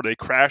from there or they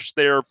crashed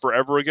there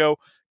forever ago,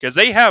 because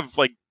they have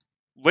like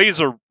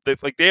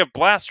they have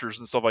blasters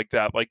and stuff like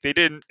that. Like they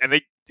didn't,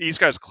 and these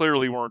guys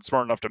clearly weren't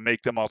smart enough to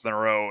make them on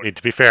their own. I mean,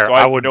 to be fair, so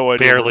I would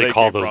barely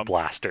call those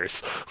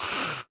blasters.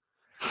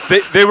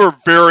 They were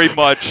very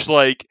much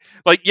like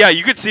yeah,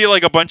 you could see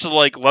like a bunch of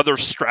like leather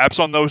straps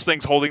on those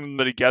things holding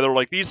them together.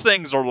 Like these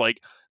things were like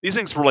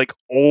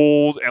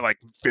old and like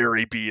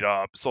very beat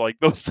up. So like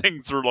those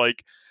things are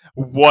like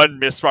one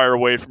misfire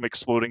away from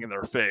exploding in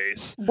their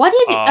face. What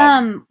did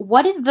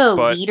the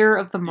leader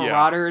of the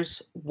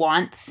Marauders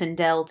want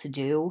Sindel to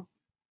do?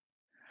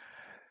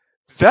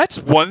 That's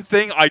one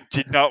thing I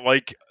did not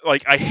like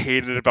I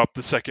hated about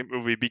the second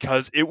movie,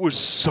 because it was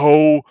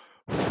so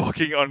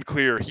fucking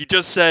unclear. He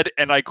just said,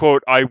 and I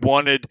quote, "I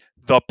wanted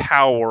the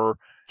power,"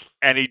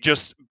 and he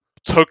just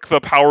took the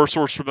power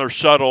source from their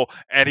shuttle,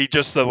 and he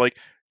just said, like,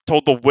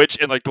 told the witch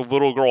and like the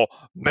little girl,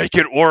 "Make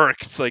it work."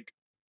 It's like,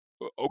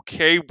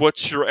 okay,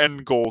 what's your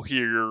end goal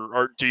here?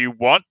 Or do you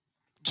want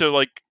to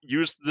like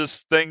use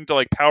this thing to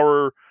like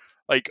power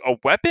like a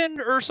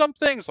weapon or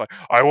something? It's like,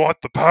 I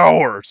want the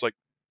power. It's like,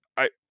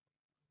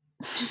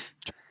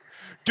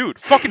 dude,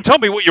 fucking tell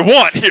me what you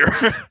want here.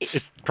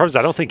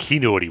 I don't think he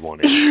knew what he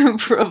wanted.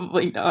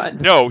 Probably not.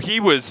 No, he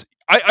was.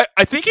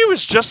 I think he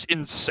was just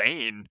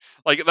insane.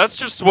 Like, that's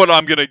just what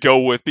I'm gonna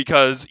go with,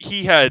 because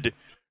he had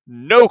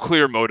no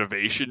clear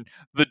motivation.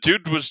 The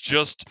dude was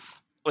just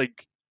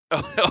like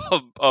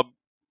a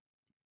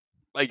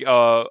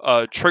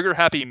trigger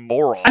happy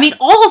moron. I mean,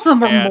 all of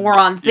them are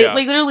morons. Yeah.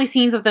 Like literally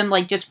scenes of them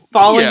like just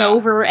falling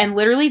over, and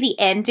literally the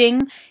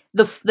ending.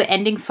 The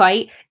ending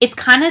fight, it's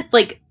kind of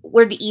like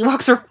where the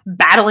Ewoks are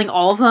battling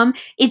all of them.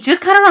 It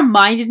just kind of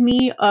reminded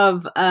me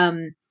of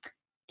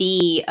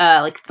the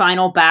like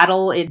final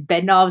battle in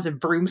Bedknobs and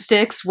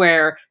Broomsticks,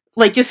 where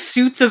like just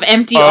suits of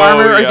empty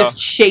armor are just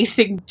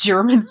chasing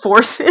German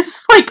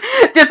forces, like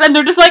and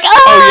they're just like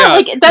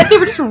like that. They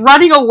were just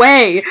running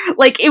away.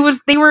 Like they were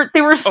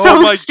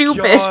so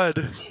stupid. God.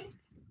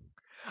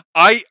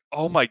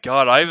 Oh my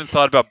god, I haven't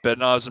thought about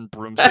Bedknobs and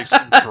Broomsticks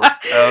in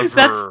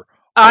forever.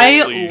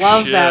 I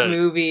love that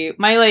movie.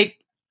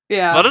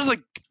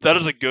 That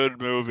is a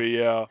good movie.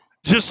 Yeah,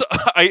 just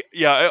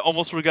I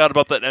almost forgot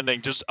about that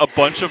ending. Just a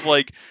bunch of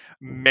like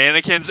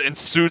mannequins in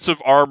suits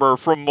of armor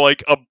from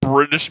like a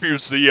British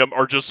museum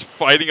are just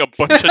fighting a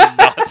bunch of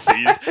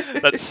Nazis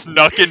that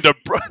snuck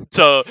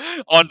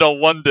onto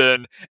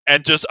London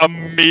and just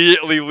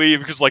immediately leave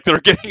because like they're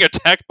getting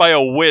attacked by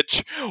a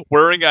witch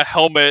wearing a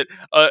helmet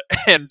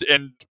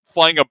and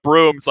flying a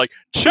broom. It's like,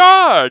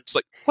 charge! It's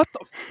like, what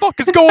the fuck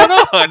is going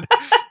on?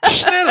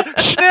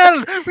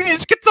 Schnell, we need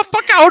to get the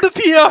fuck out of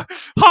here.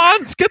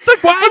 Hans, get the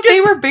wagon. But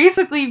they were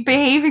basically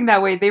behaving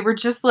that way. They were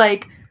just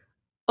like,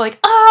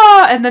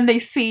 ah, and then they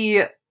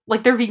see,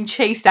 like, they're being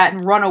chased at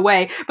and run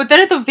away. But then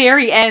at the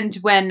very end,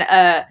 when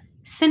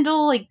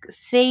Sindel, like,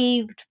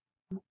 saved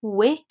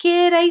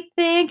Wicket, I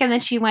think, and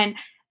then she went,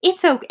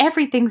 it's okay,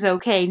 everything's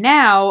okay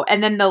now,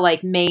 and then the,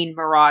 like, main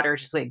marauder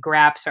just, like,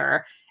 grabs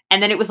her.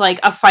 And then it was,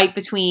 like, a fight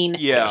between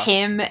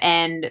him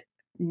and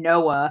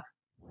Noah,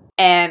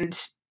 and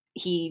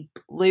he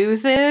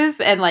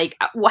loses, and, like,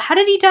 how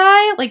did he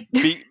die? Like,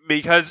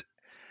 because...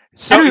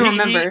 So I don't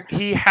remember.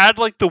 He had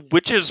like the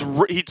witch's.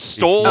 He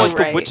stole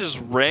the witch's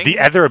ring. The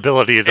other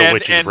ability of the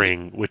witch's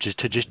ring, which is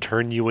to just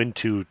turn you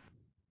into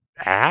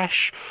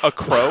ash, a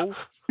crow.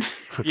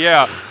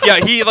 yeah.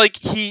 He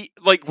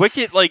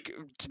Wicket, like,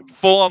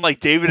 full on, like,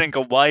 David and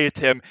Goliath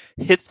him,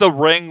 hit the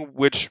ring,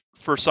 which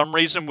for some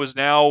reason was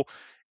now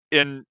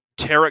in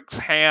Tarek's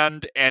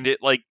hand, and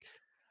it, like,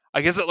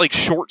 I guess it, like,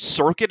 short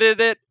circuited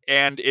it,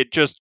 and it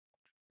just.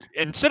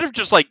 Instead of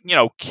just, like, you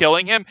know,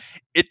 killing him,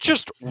 it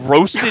just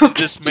roasted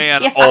this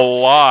man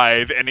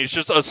alive, and he's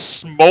just a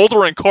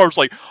smoldering corpse.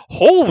 Like,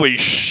 holy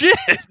shit,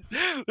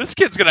 this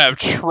kid's gonna have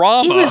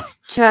trauma. It was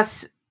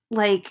just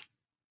like,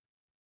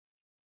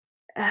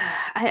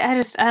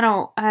 I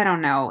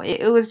don't know.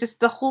 It was just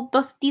both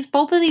of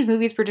these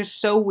movies were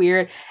just so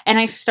weird. And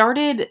I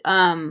started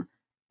when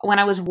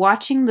I was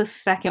watching the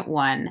second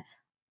one,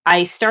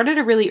 I started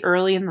it really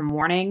early in the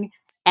morning,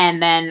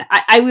 and then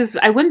I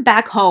went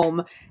back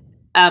home.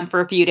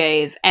 For a few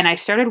days, and I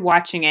started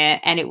watching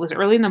it, and it was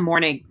early in the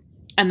morning,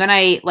 and then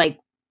I like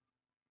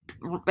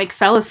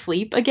fell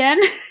asleep again,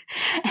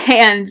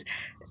 and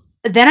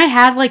then I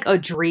had like a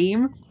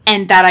dream,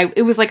 and that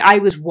it was like I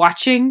was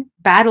watching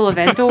Battle of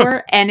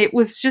Endor, and it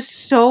was just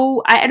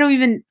so I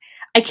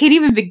can't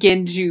even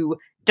begin to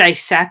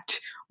dissect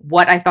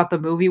what I thought the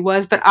movie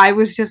was, but I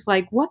was just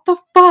like, what the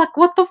fuck?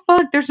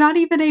 There's not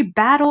even a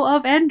Battle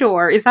of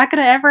Endor. Is that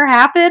gonna ever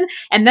happen?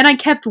 And then I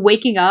kept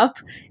waking up,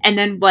 and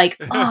then like,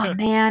 oh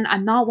man,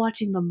 I'm not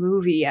watching the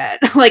movie yet.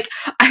 Like,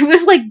 I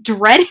was like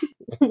dreading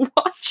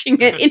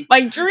watching it in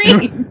my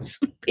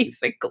dreams,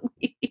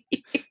 basically.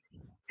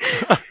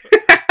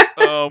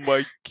 Oh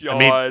my god.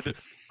 I mean,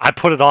 I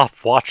put it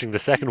off watching the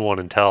second one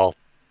until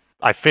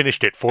I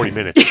finished it 40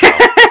 minutes ago.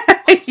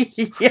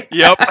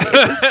 Yep.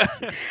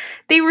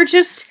 They were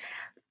just.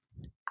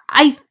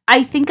 I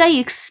think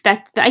I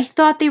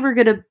thought they were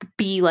gonna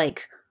be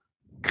like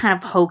kind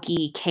of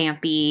hokey,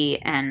 campy,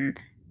 and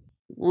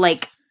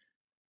like.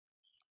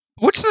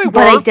 Which they were.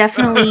 But I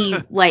definitely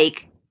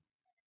like.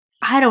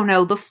 I don't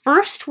know. The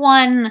first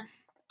one,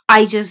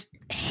 I just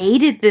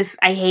hated this.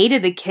 I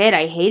hated the kid.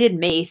 I hated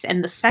Mace.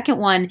 And the second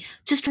one,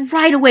 just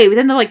right away,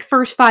 within the like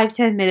first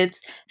 5-10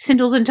 minutes,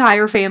 Sindel's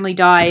entire family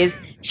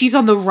dies. She's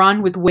on the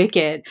run with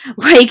Wicket.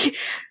 Like,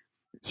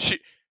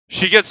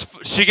 she gets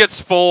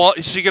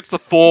the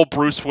full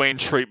Bruce Wayne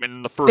treatment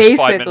in the first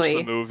 5 minutes of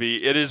the movie.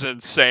 It is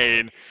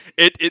insane.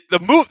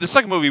 The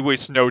second movie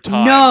wastes no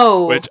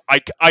time, which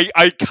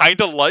I kind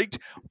of liked,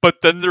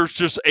 but then there's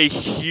just a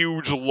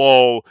huge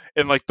lull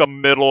in like the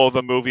middle of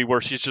the movie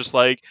where she's just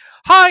like,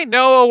 "Hi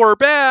Noah, we're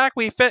back.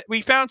 We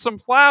found some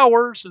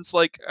flowers." And it's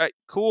like,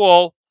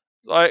 cool.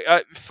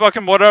 I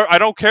fucking whatever. I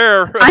don't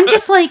care. I'm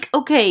just like,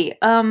 okay,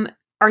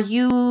 are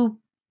you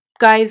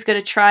guys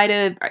gonna try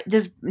to?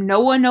 Does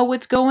Noah know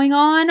what's going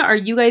on? Are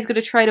you guys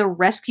gonna try to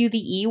rescue the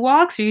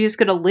Ewoks? Or are you just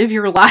gonna live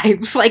your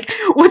lives? Like,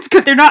 what's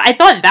good? They're not. I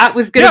thought that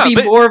was gonna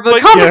be more of a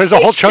conversation. Yeah, there's a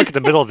whole chunk in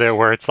the middle there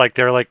where it's like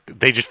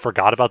they just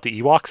forgot about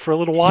the Ewoks for a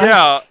little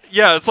while.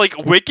 Yeah. It's like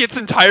Wicket's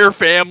entire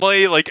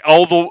family, like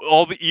all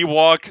the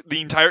Ewok,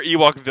 the entire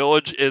Ewok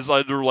village is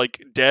either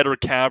like dead or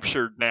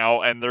captured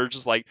now, and they're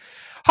just like,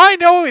 "Hi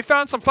Noah, we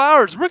found some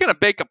flowers. We're gonna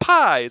bake a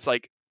pie." It's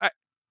like.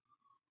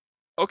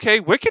 Okay,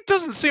 Wicket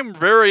doesn't seem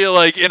very,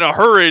 like, in a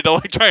hurry to,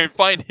 like, try and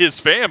find his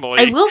family.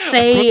 I will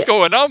say... What's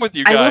going on with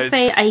you guys? I will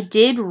say I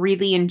did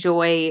really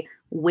enjoy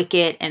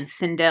Wicket and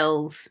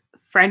Sindel's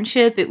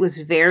friendship. It was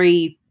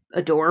very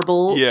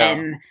adorable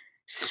and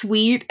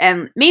sweet,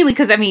 and mainly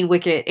because, I mean,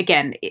 Wicket,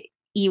 again,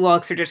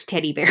 Ewoks are just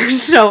teddy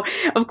bears, so,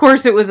 of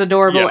course, it was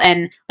adorable,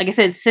 and, like I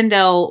said,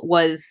 Sindel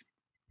was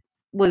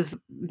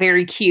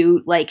very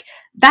cute. Like,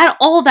 that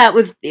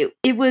was...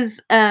 It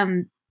was,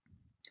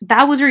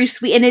 that was very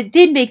sweet, and it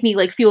did make me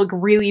like feel like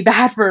really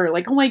bad for her.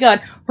 Like, oh my god,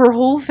 her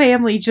whole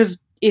family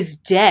just is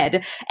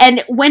dead.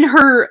 And when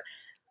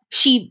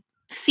she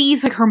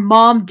sees like her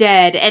mom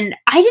dead, and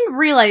I didn't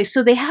realize,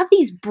 so they have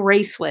these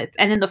bracelets,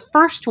 and in the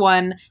first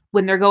one,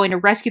 when they're going to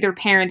rescue their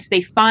parents,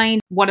 they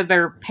find one of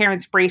their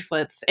parents'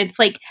 bracelets. It's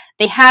like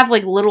they have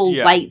like little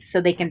lights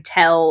so they can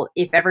tell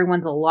if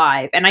everyone's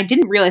alive. And I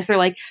didn't realize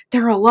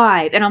they're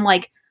alive, and I'm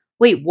like,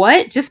 wait,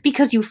 what? Just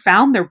because you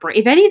found their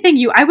if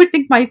anything, I would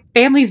think my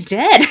family's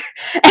dead.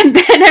 And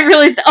then I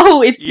realized,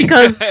 oh, it's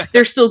because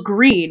they're still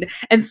green.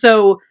 And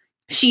so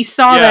she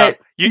saw that.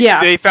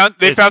 They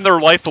found their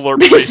life alert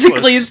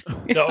basically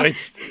bracelets. No,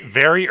 it's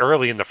very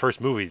early in the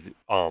first movie.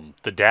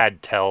 The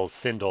dad tells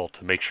Sindel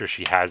to make sure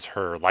she has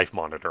her life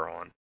monitor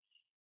on.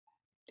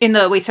 In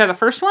the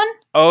first one?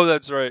 Oh,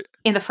 that's right.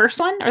 In the first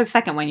one or the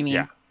second one? You mean?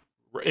 Yeah,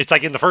 it's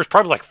like in the first,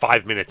 probably like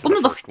 5 minutes. Well,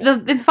 in the first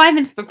one. in 5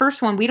 minutes of the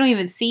first one, we don't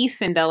even see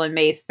Sindel and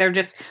Mace.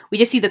 We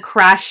just see the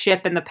crash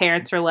ship, and the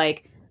parents are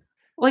like,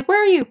 where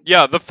are you?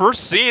 Yeah, the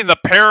first scene, the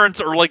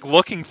parents are like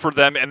looking for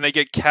them, and they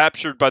get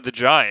captured by the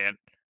giant.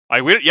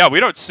 We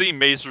don't see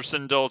Mace or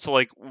Sindel until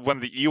like when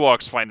the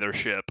Ewoks find their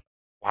ship.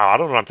 Wow, I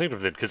don't know what I'm thinking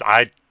of it because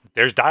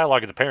there's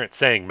dialogue of the parents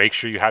saying, "Make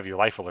sure you have your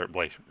life alert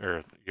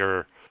or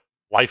your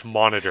life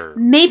monitor."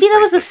 Maybe that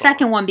was the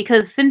second one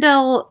because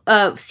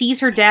Sindel sees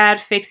her dad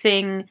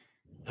fixing.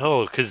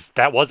 No, because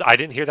I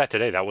didn't hear that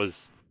today. That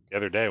was the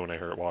other day when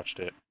I watched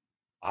it.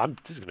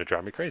 This is gonna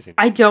drive me crazy.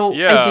 I do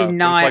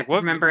not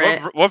remember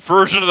it. What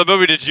version of the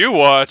movie did you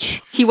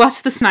watch? He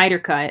watched the Snyder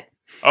Cut.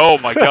 Oh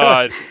my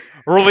god.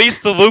 Release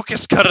the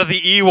Lucas cut of the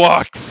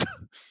Ewoks.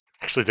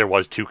 Actually, there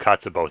was 2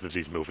 cuts of both of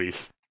these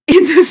movies.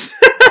 Oh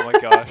my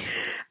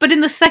gosh. But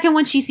in the second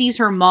one, she sees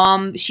her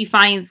mom. She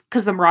finds,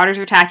 because the Marauders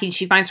are attacking,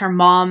 she finds her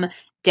mom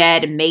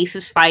dead and Mace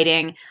is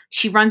fighting.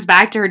 She runs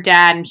back to her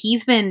dad and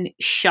he's been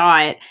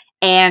shot.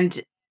 And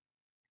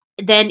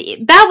then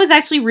that was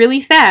actually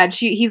really sad.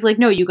 He's like,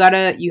 no, you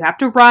have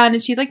to run.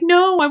 And she's like,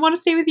 no, I want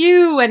to stay with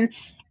you. And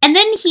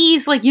then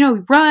he's like,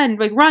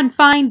 run,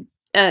 find,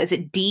 is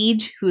it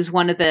Deej, who's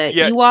one of the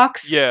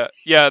Ewoks?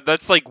 Yeah,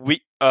 that's like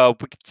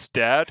Wicked's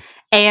dad.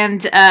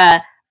 And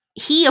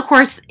he, of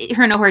course,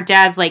 her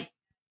dad's like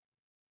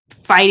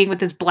fighting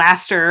with his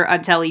blaster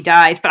until he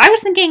dies. But I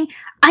was thinking,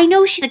 I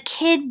know she's a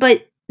kid,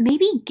 but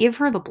maybe give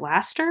her the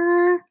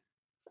blaster?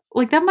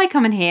 Like, that might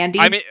come in handy.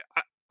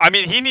 I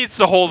mean, he needs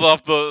to hold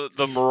off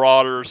the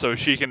Marauder so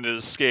she can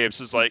escape.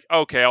 So it's like,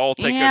 okay, I'll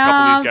take a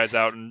couple of these guys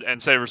out and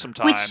save her some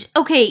time.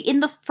 In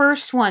the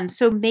first one,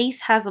 so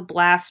Mace has a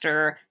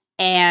blaster,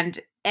 and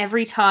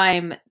every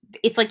time,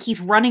 it's like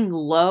he's running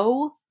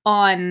low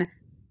on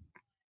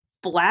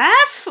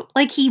blasts.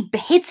 Like, he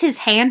hits his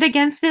hand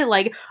against it,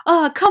 like,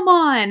 oh, come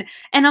on.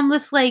 And I'm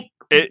just like,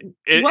 it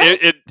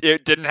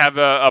didn't have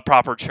a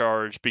proper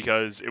charge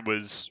because it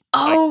was...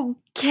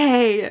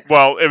 Okay.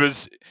 It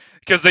was...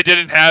 Because they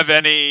didn't have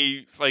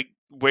any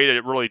way to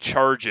really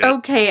charge it.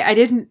 Okay, I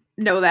didn't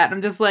know that.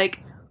 I'm just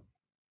like,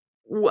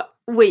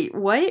 wait,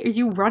 what? Are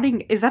you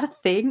running? Is that a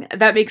thing?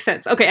 That makes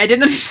sense. Okay, I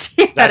didn't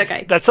understand that.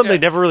 Okay, that's something they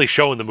never really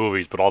show in the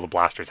movies, but all the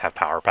blasters have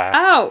power packs.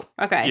 Oh,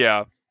 okay.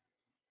 Yeah.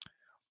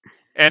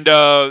 And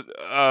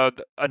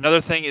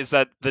another thing is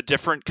that the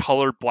different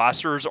colored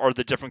blasters are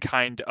the different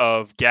kind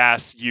of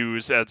gas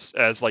used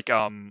as like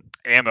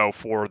ammo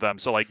for them.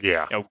 So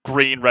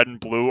green, red, and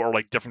blue are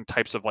like different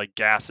types of like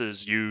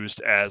gases used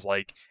as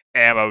like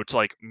ammo to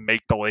like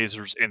make the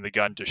lasers in the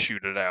gun to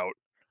shoot it out.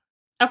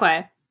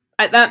 Okay,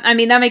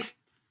 that makes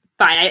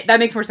fine. That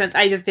makes more sense.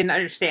 I just didn't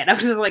understand. I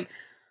was just like,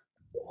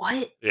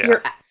 what?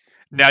 Yeah.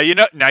 Now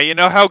you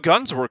know how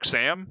guns work,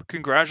 Sam.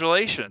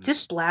 Congratulations.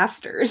 Just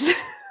blasters.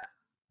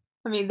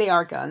 I mean, they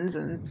are guns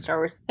in Star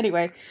Wars.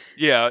 Anyway.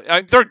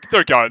 Yeah,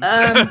 they're guns.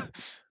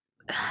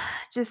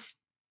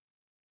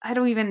 I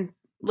don't even,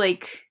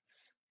 like...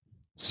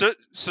 So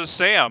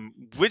Sam,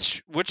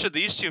 which of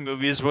these two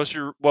movies was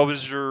your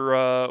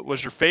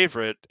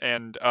favorite?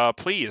 And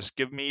please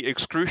give me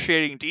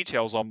excruciating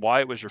details on why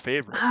it was your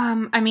favorite.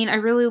 I mean, I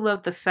really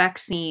loved the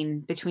sex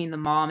scene between the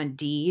mom and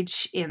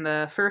Deej in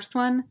the first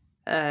one,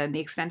 in the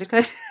extended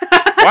cut.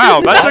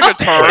 Wow, that took a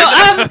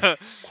turn.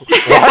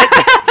 What?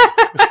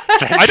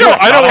 I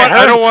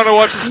don't want to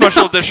watch the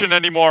special edition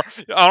anymore.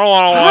 I don't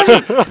want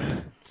to watch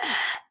it.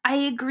 I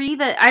agree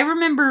that I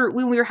remember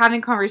when we were having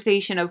a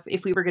conversation of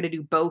if we were going to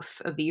do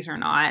both of these or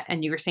not,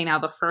 and you were saying how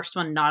the first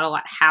one not a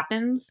lot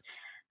happens.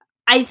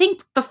 I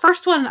think the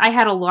first one I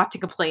had a lot to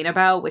complain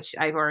about, which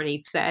I've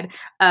already said.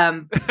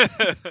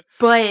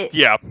 But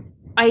yeah,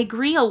 I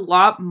agree a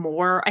lot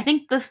more. I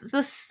think the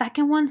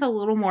second one's a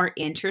little more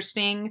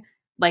interesting.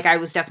 Like, I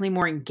was definitely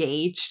more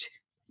engaged,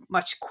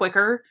 much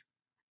quicker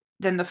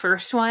than the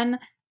first one.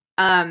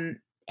 And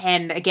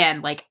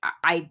again, like,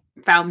 I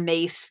found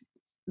Mace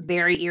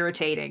very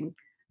irritating.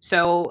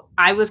 So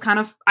I was kind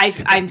of...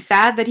 I'm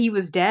sad that he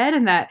was dead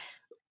and that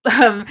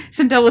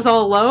Sindel was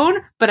all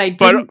alone, but I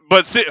didn't...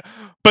 But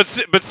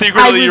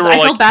secretly you were I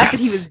like... felt bad that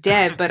he was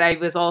dead, but I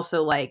was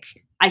also like...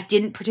 I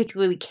didn't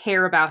particularly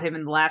care about him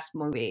in the last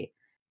movie.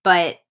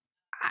 But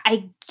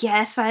I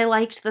guess I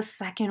liked the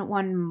second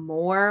one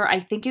more. I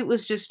think it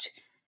was just...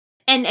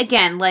 And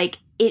again, like,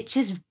 it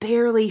just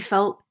barely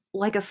felt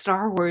like a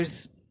Star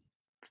Wars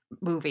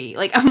movie.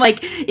 Like, I'm like,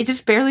 it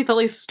just barely felt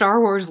like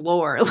Star Wars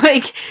lore.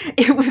 Like,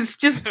 it was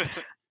just...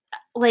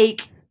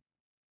 like,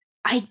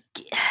 I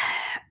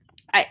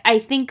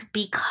think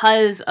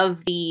because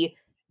of the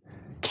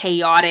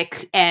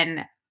chaotic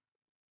and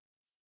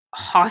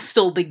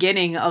hostile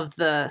beginning of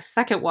the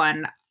second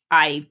one,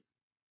 I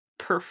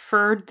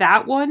preferred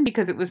that one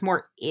because it was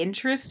more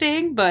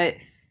interesting, but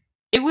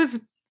it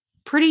was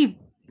pretty...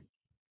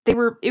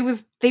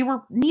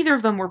 neither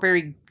of them were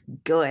very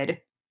good,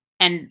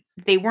 and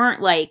they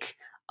weren't like,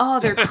 oh,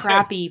 they're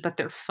crappy, but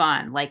they're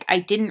fun. Like, I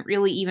didn't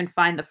really even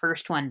find the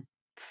first one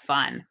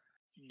fun.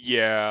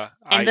 Yeah,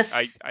 And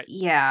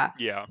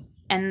yeah.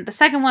 And the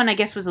second one, I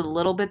guess, was a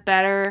little bit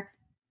better.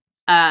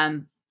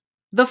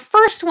 The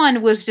first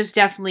one was just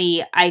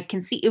definitely, I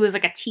can see, it was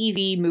like a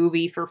TV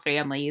movie for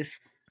families.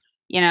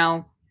 You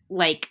know,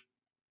 like,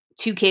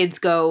 two kids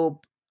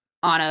go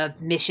on a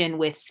mission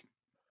with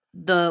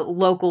the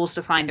locals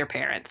to find their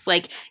parents.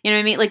 Like, you know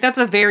what I mean? Like,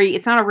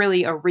 it's not a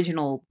really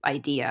original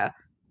idea.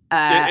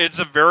 It's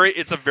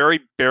a very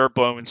bare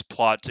bones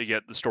plot to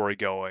get the story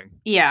going.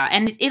 Yeah,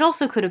 and it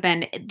also could have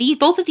been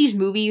both of these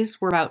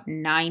movies were about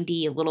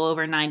a little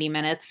over 90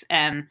 minutes,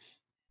 and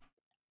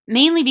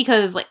mainly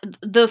because like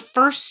the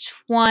first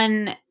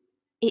one,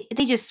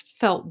 they just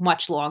felt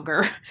much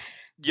longer.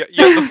 Yeah.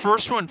 The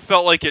first one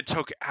felt like it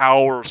took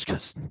hours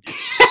because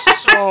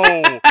it's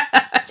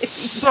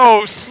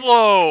so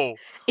slow.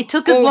 It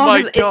took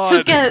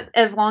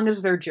as long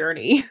as their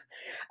journey.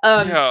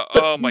 Yeah.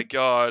 Oh my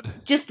god.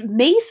 Just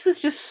Mace was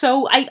just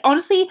so. I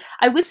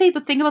would say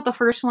the thing about the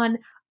first one,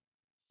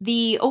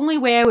 the only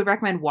way I would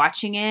recommend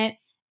watching it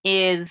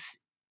is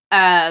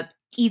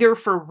either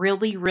for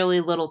really, really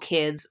little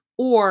kids,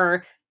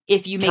 or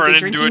if you make a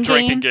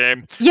drinking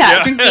game.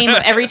 Yeah, a drinking game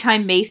of every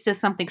time Mace does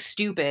something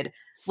stupid.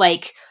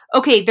 Like,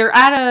 okay, they're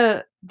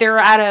at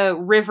a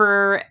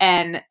river,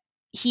 and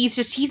he's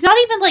not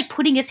even like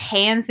putting his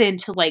hands in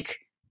to like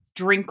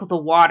drink the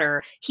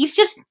water. He's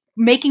just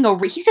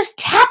he's just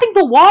tapping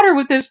the water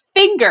with his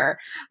finger.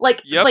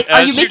 Like,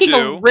 are you making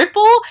a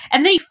ripple?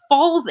 And then he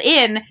falls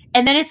in,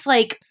 and then it's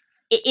like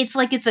it's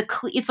like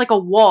a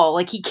wall.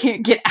 Like, he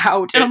can't get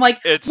out. And I'm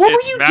like, what were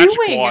you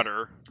doing?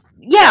 Water.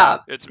 Yeah,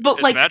 it's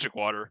like, magic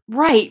water.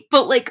 Right,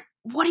 but like,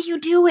 what are you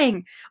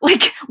doing?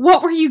 Like,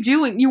 what were you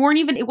doing? You weren't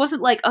even. It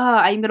wasn't like,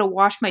 I'm gonna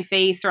wash my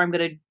face or I'm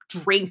gonna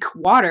drink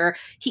water.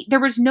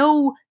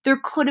 There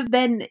could have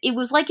been. It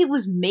was like it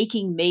was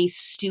making Mace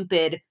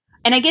stupid.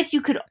 And I guess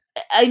you could.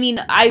 I mean,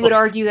 I would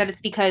argue that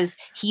it's because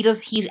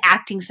he's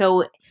acting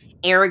so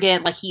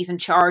arrogant, like he's in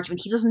charge, but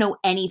he doesn't know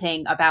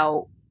anything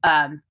about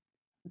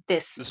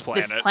this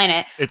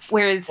planet.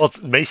 Whereas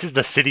Mace is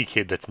the city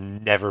kid that's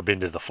never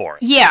been to the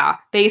forest. Yeah,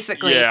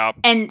 basically. Yeah.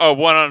 And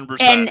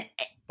 100%.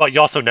 But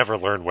you also never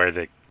learn where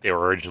they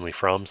were originally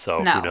from, so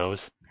who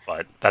knows?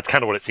 But that's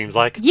kind of what it seems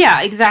like.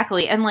 Yeah,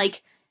 exactly. And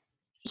like,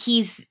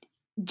 he's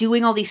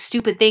doing all these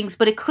stupid things,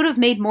 but it could have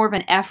made more of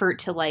an effort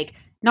to like,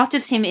 not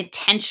just him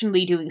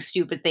intentionally doing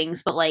stupid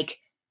things, but like,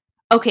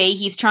 okay,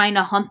 he's trying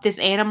to hunt this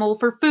animal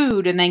for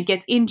food and then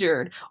gets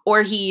injured,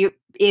 or he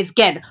is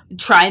again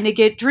trying to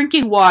get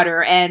drinking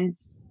water and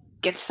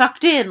gets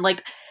sucked in.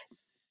 Like,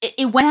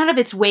 it went out of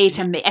its way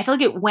to make. I feel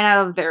like it went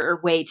out of their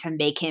way to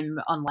make him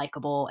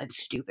unlikable and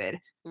stupid.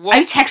 Well,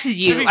 I texted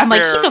you. I'm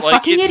like, he's a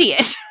fucking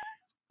idiot.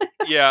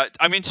 Yeah,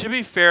 I mean, to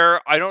be fair,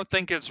 I don't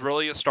think it's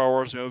really a Star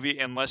Wars movie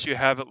unless you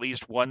have at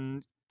least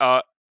one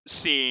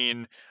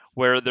scene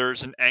where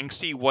there's an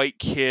angsty white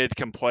kid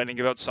complaining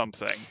about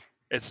something.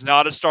 It's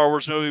not a Star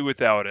Wars movie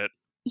without it.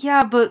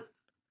 Yeah, but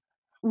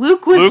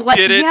Luke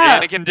did it,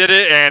 Anakin did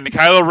it, and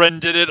Kylo Ren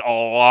did it a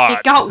lot.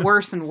 It got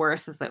worse and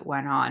worse as it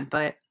went on,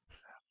 but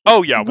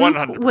oh yeah,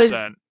 100%. Was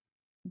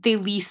the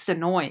least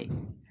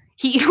annoying.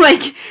 He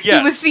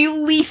was the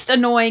least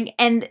annoying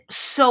and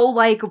so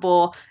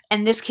likable.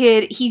 And this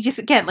kid, he just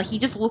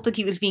looked like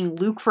he was being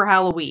Luke for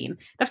Halloween.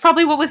 That's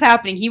probably what was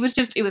happening. It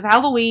was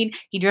Halloween.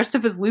 He dressed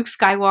up as Luke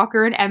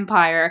Skywalker in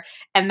Empire,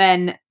 and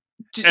then.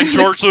 And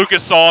George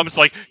Lucas saw him. It's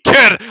like,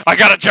 kid, I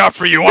got a job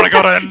for you. Want to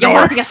go to Endor? You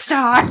want to be a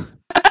star?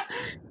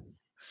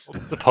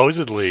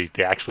 Supposedly,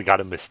 they actually got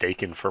him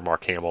mistaken for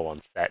Mark Hamill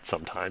on set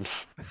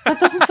sometimes. That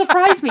doesn't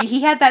surprise me.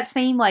 He had that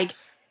same like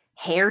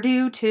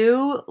hairdo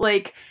too.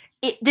 Like.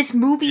 This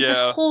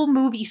whole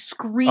movie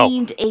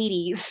screamed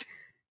 80s.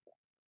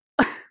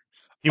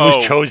 He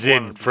was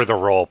chosen for the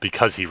role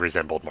because he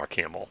resembled Mark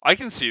Hamill. I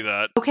can see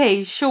that.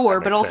 Okay,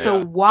 sure, but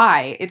also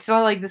why? It's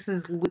not like this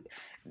is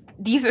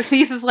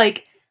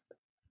like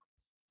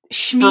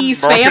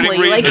Shmi's family.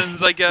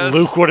 Reasons, I guess.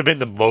 Luke would have been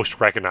the most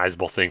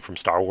recognizable thing from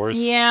Star Wars.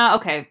 Yeah,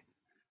 okay.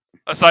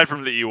 Aside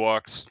from the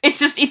Ewoks. It's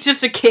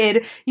just a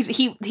kid.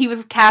 He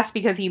was cast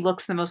because he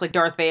looks the most like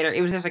Darth Vader.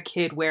 It was just a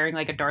kid wearing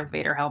like a Darth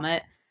Vader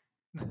helmet.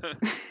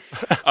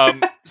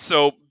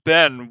 So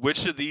Ben,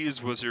 which of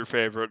these was your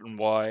favorite and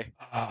why?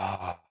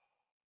 The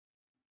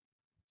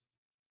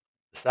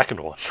second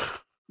one.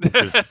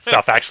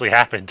 Stuff actually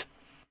happened.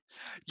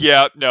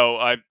 Yeah, no,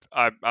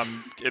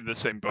 I'm in the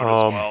same boat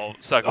as well.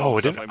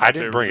 Second I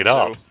didn't bring it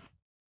up.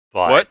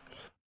 But what?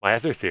 My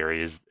other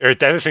theory is, or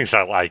the other things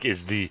I like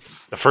is the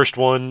first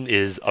one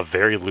is a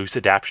very loose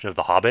adaptation of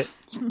The Hobbit.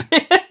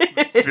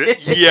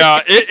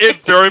 Yeah, it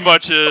very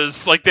much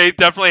is. Like, they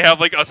definitely have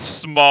like a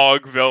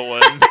smog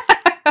villain.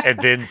 And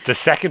then the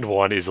second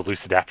one is a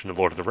loose adaptation of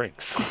Lord of the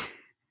Rings.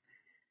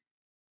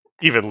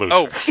 Even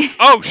looser.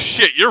 Oh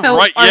shit, you're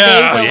right.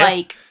 Are they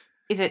like,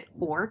 is it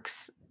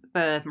orcs,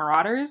 the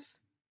Marauders?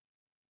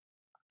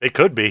 They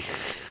could be.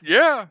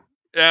 Yeah,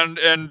 and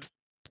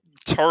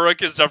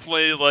Turek is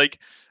definitely like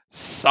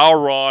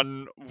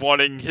Sauron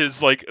wanting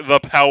his like the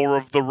power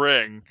of the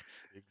ring.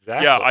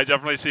 Exactly. Yeah, I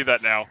definitely see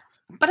that now.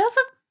 But also,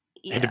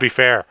 yeah. And to be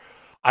fair,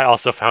 I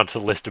also found the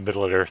list of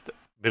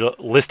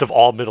list of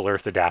all Middle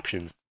Earth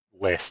adaptations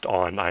list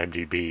on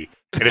IMDb,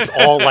 and it's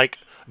all like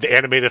the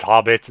animated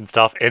Hobbits and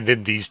stuff, and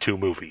then these two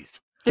movies.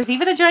 There's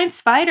even a giant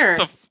spider.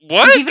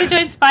 What? There's even a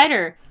giant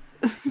spider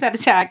that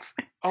attacks.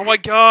 Oh my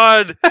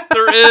god,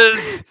 there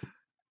is.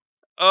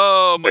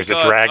 Oh my There's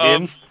god. a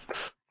dragon.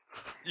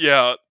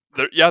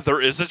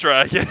 There is a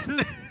dragon.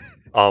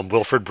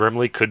 Wilford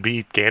Brimley could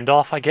be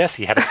Gandalf, I guess.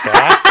 He had a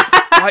staff.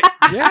 I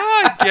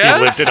guess.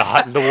 He lived in a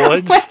hut in the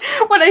woods.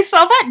 When I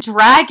saw that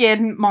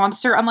dragon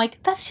monster, I'm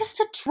like, that's just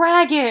a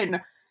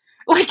dragon.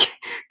 Like,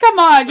 come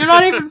on, you're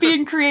not even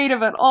being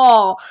creative at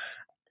all.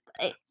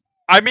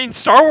 I mean,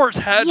 Star Wars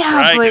had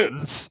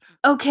dragons.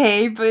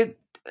 Okay, but...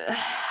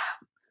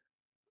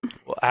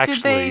 Well,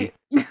 actually,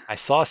 I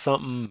saw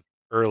something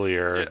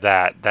earlier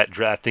that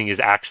thing is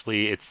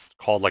actually, it's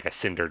called like a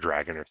cinder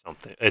dragon or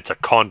something. It's a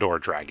condor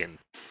dragon,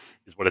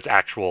 is what its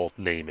actual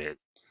name is.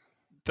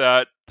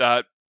 That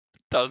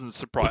doesn't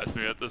surprise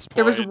me at this point.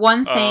 There was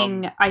one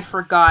thing I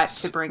forgot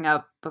to bring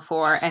up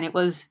before, and it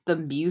was the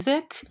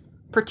music,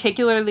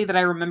 particularly that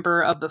I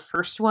remember of the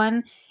first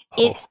one.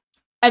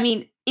 I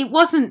mean, it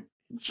wasn't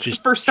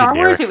just for Star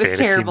Wars. It was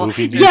terrible.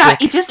 Yeah,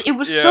 it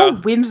was so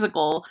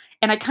whimsical,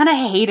 and I kind of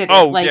hated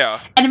it.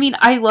 And I mean,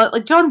 I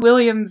love John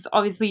Williams.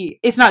 Obviously,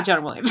 it's not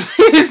John Williams.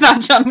 It's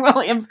not John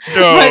Williams. No,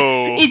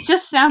 but it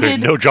just sounded. There's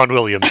no John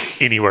Williams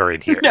anywhere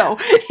in here. No,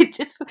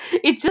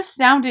 it just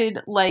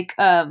sounded like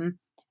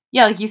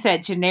like you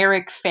said,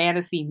 generic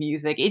fantasy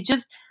music.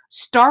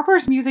 Star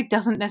Wars music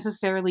doesn't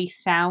necessarily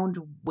sound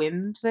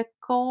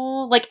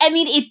whimsical. Like, I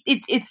mean,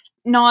 it's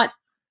not.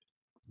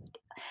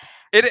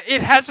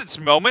 It has its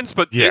moments,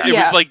 but it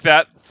was like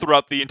that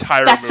throughout the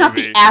entire movie. That's not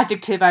the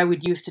adjective I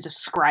would use to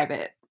describe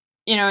it.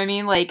 You know what I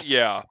mean? Like,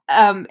 yeah.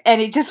 And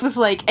it just was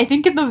like, I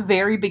think in the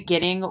very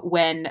beginning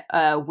when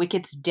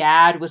Wicket's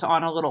dad was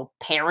on a little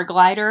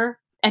paraglider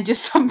and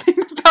just something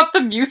about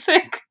the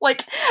music,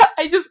 like,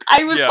 I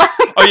was like...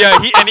 Oh yeah,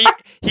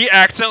 he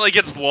accidentally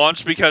gets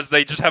launched because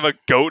they just have a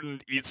goat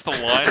and eats the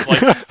lines, like,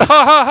 ha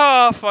ha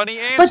ha, funny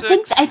antics.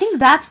 But I think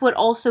that's what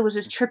also was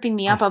just tripping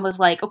me up. I was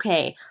like,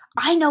 okay,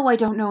 I know I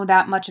don't know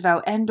that much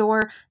about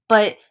Endor,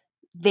 but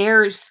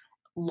there's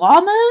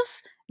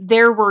llamas,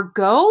 there were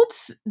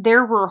goats,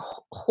 there were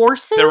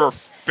horses, there were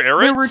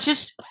ferrets, there were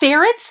just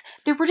ferrets,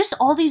 there were just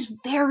all these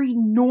very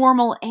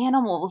normal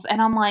animals,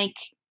 and I'm like,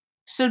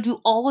 so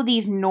do all of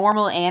these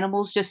normal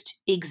animals just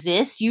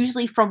exist?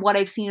 Usually from what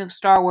I've seen of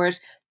Star Wars,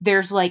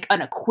 there's like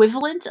an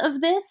equivalent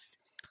of this,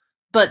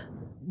 but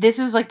this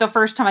is like the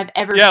first time I've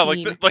ever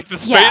seen... like the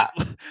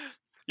space...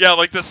 Yeah,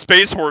 like the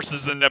space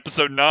horses in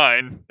Episode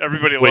 9.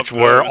 Everybody loved those. Which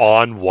were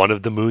on one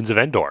of the moons of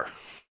Endor.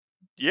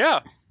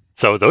 Yeah.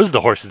 So those are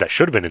the horses that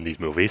should have been in these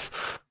movies.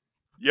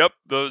 Yep,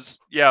 those...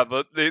 Yeah,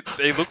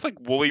 they looked like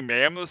woolly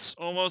mammoths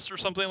almost, or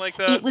something like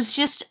that. It was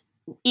just...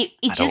 It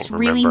just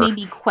really made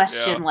me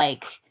question,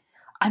 like...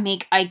 I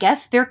mean, I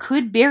guess there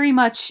could very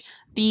much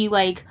be,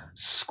 like,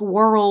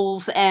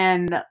 squirrels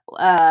and,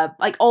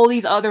 like, all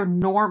these other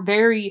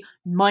very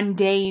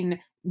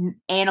mundane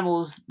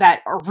animals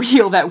that are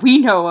real that we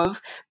know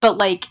of, but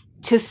like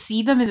to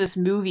see them in this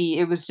movie,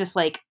 it was just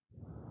like,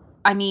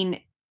 I mean,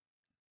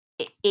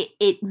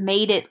 it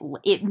made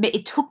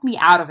it took me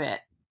out of it.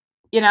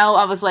 You know,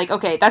 I was like,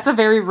 okay, that's a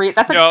very real.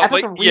 That's a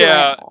real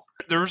animal.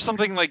 There was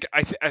something like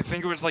I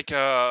think it was like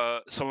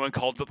someone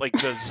called it like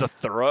the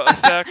Zathura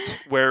effect,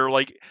 where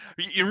like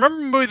you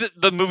remember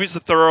the movie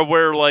Zathura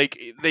where like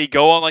they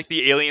go on like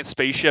the alien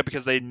spaceship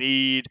because they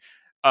need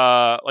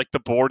like the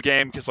board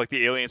game because like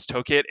the aliens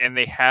took it and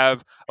they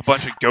have a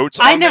bunch of goats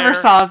on I never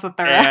saw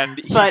Zathura, and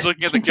he's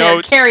looking at the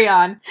goats. Carry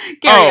on.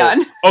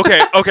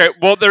 Okay.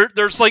 Well,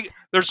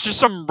 there's just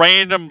some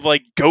random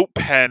like goat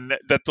pen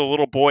that the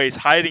little boy is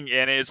hiding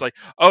in, and it's like,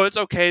 oh, it's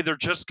okay, they're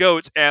just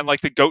goats, and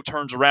like the goat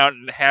turns around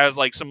and has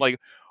like some like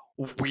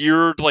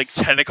weird like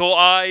tentacle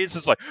eyes.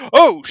 It's like,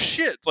 oh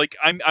shit! Like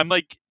I'm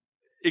like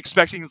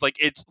expecting it's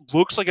like it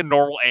looks like a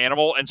normal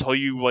animal until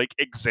you like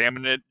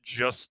examine it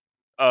just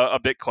a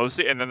bit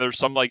closely, and then there's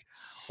some like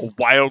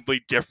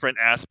wildly different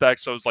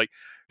aspects. So it's like,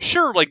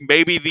 sure, like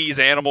maybe these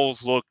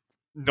animals look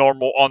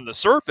normal on the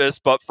surface,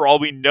 but for all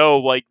we know,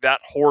 like that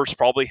horse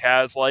probably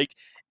has like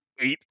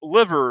 8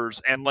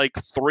 livers and like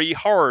 3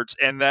 hearts,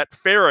 and that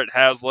ferret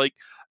has like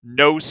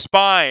no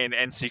spine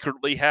and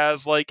secretly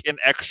has like an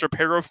extra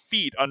pair of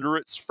feet under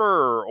its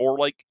fur, or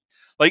like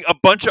a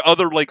bunch of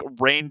other like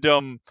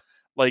random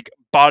like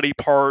body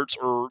parts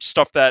or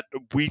stuff that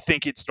we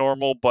think it's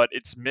normal but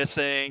it's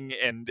missing,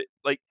 and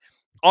like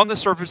on the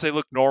surface they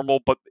look normal,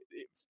 but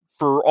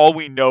for all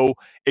we know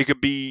it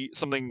could be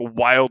something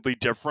wildly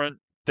different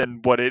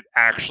than what it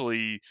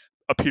actually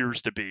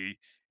appears to be.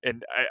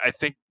 And I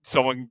think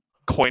someone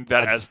coined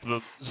that as the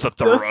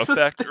Zathura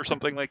effect or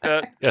something like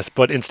that. Yes,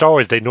 but in Star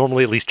Wars they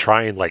normally at least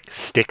try and like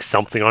stick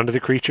something onto the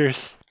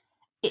creatures.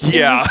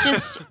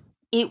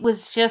 It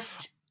was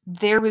just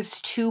there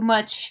was too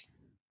much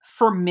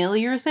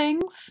familiar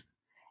things,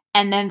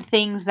 and then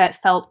things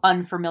that felt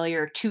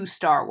unfamiliar to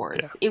Star Wars.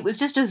 Yeah. It was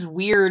just this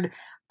weird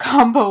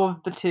combo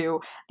of the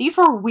two. These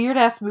were weird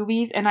ass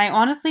movies, and I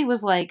honestly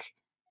was like,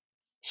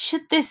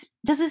 does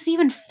this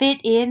even fit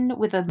in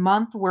with a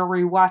month where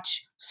we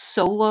watch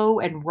Solo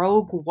and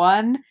Rogue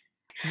One?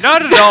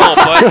 Not at all,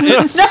 but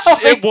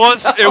it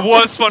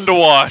was fun to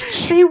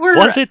watch. They were.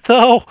 Was it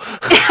though?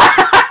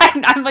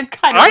 I'm like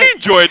kind of. I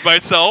enjoyed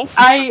myself.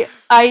 I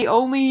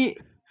only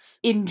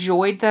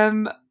enjoyed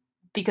them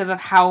because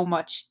of how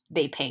much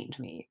they pained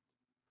me.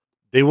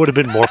 They would have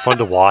been more fun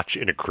to watch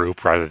in a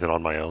group rather than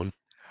on my own.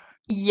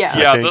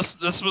 Yeah.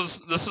 This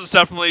was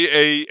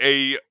definitely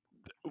a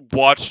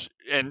watch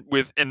and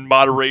in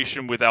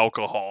moderation with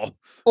alcohol.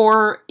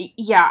 Or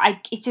God,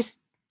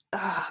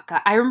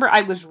 I remember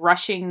I was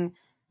rushing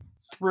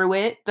through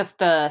it,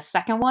 the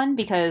second one,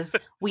 because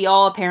we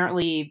all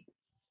apparently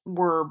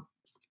were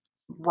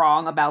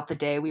wrong about the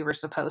day we were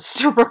supposed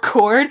to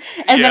record,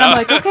 and then I'm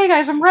like, okay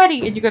guys, I'm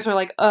ready, and you guys are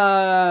like,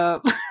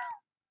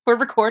 we're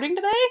recording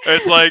today?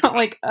 It's like, I'm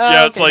like,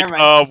 it's okay,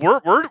 like,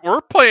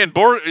 we're playing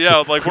board,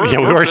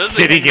 we were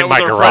sitting in my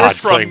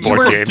garage playing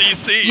board games.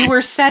 DC. You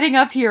were setting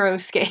up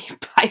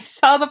HeroScape. I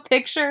saw the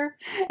picture,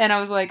 and I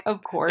was like,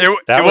 of course. It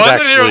wasn't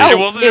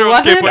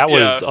HeroScape. That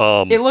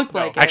was it looked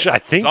like it. Actually, I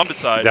think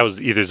Zombicide. That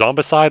was either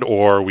Zombicide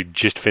or we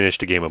just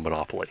finished a game of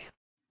Monopoly.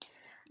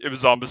 It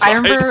was Zombicide. I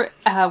remember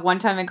one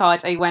time in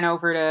college, I went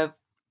over to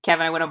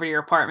your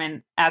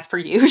apartment as per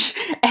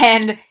usual,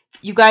 and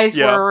you guys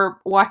were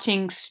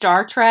watching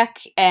Star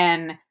Trek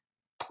and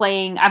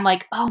playing. I'm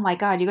like, oh my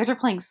god, you guys are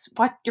playing.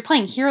 You're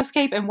playing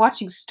HeroScape and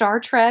watching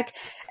Star Trek,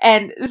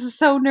 and this is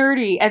so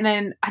nerdy. And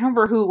then I don't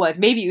remember who it was.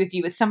 Maybe it was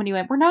you. But somebody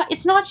went,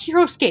 It's not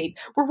HeroScape.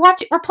 We're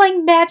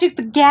playing Magic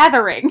the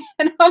Gathering,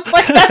 and I'm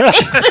like, that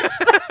makes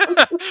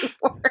it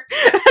work.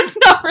 That's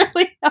not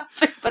really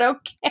helping, but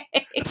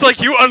okay. It's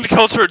like, you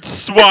uncultured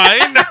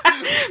swine.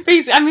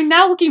 Basically, I mean,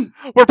 now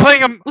we're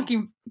playing a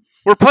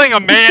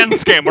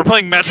man's game. We're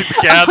playing Magic the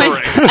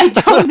Gathering. I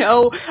don't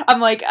know. I'm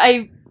like,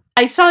 I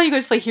saw you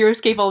guys play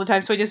HeroScape all the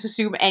time, so I just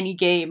assume any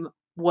game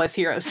was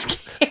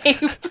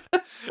HeroScape.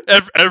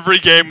 Every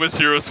game was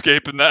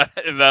HeroScape in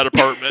that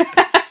apartment.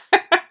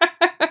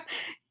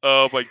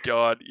 Oh my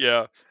god,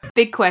 yeah.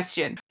 Big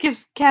question.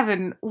 Because,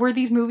 Kevin, were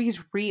these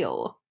movies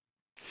real?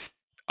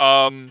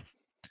 In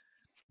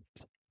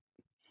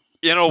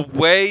a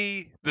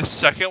way, the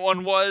second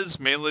one was,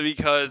 mainly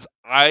because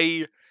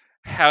I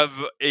have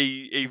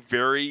a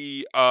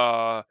very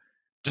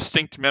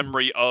distinct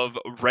memory of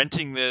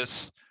renting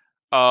this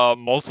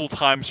multiple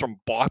times from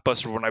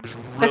Blockbuster when I was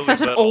really little. That's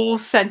such an old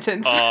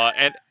sentence.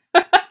 And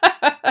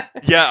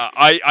yeah,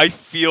 I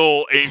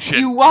feel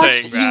ancient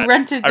saying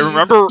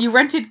that. You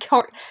rented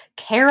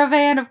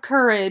Caravan of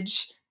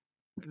Courage.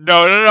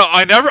 No.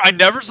 I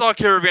never saw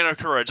Caravan of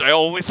Courage. I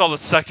only saw the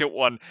second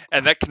one,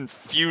 and that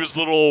confused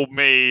little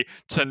me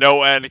to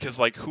no end, because,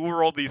 like, who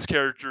are all these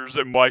characters,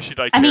 and why should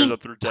I care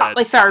that they're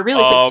dead? Sorry,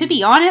 really quick. To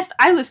be honest,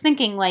 I was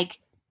thinking, like,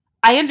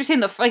 I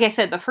understand like I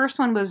said, the first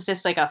one was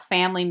just like a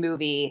family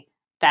movie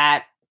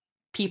that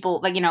people,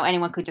 like,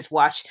 anyone could just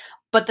watch.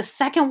 But the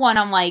second one,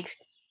 I'm like,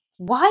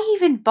 why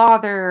even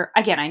bother?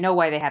 Again, I know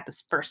why they had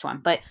this first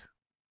one, but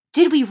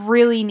did we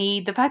really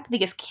need the fact that they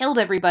just killed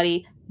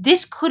everybody?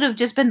 This could have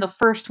just been the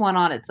first one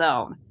on its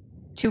own,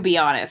 to be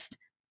honest.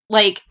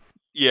 Like,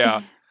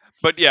 yeah,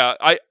 but yeah,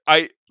 I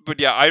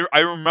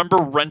remember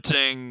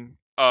renting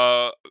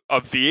a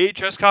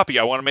VHS copy.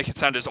 I want to make it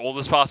sound as old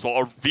as possible.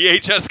 A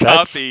VHS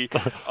copy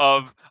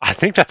of. I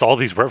think that's all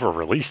these were ever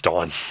released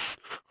on.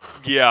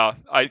 Yeah,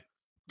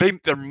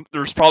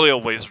 there's probably a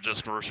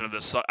Laserdisc version of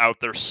this out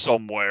there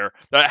somewhere.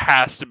 That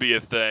has to be a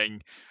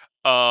thing.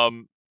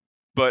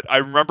 But I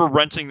remember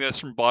renting this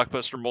from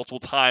Blockbuster multiple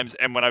times,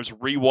 and when I was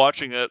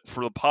rewatching it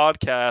for the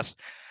podcast,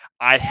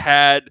 I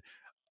had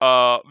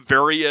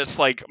various,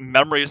 like,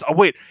 memories. Oh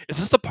wait, is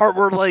this the part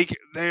where, like,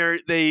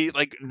 they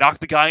like knock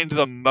the guy into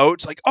the moat?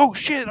 It's like, oh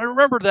shit, I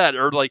remember that.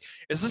 Or, like,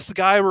 is this the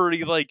guy where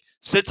he, like,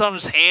 sits on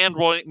his hand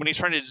when he's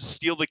trying to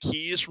steal the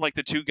keys from, like,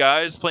 the two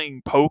guys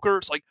playing poker?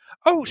 It's like,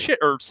 oh shit.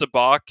 Or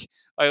Sabacc,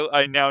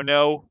 I now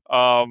know,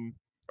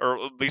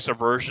 or at least a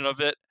version of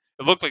it.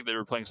 It looked like they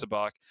were playing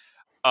Sabacc.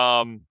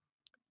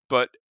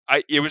 But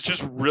it was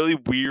just really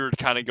weird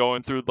kind of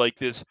going through, like,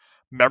 this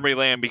memory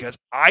lane, because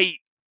I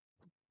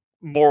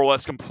more or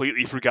less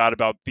completely forgot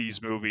about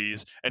these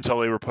movies until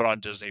they were put on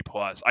Disney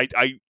Plus.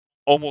 I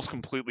almost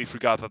completely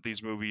forgot that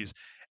these movies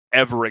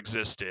ever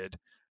existed.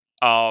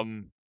 So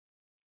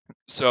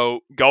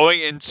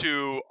going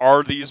into,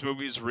 are these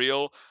movies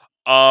real?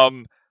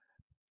 Probably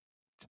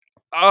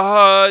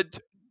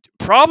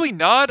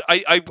not.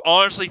 I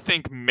honestly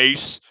think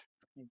Mace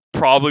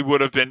probably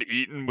would have been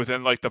eaten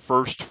within, like, the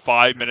first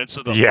 5 minutes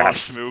of the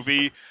first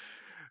movie,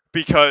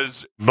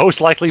 because most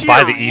likely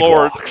by the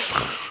Ewoks.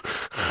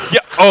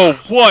 Yeah,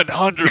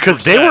 100%.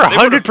 Because they were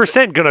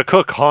 100% gonna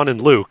cook Han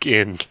and Luke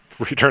in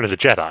Return of the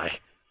Jedi.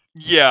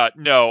 Yeah,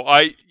 no,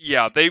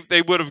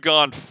 they would have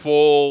gone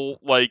full,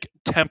 like,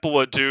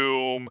 Temple of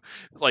Doom,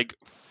 like,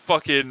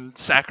 fucking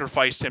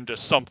sacrificed him to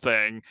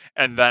something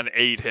and then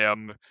ate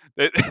him.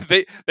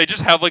 They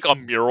just have like a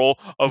mural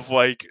of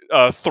like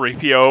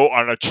 3PO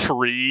on a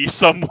tree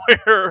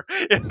somewhere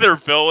in their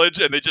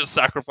village, and they just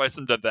sacrifice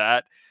him to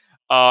that.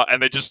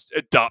 And they just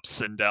adopt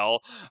Sindel.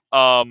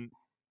 I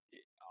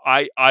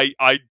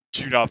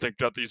do not think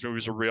that these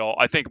movies are real.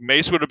 I think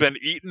Mace would have been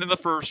eaten in the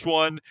first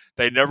one.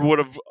 They never would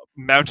have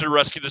mounted a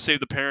rescue to save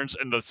the parents.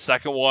 And the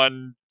second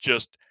one,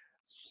 just,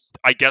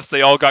 I guess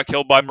they all got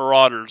killed by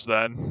marauders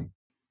then.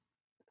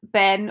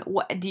 Ben,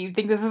 do you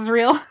think this is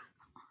real?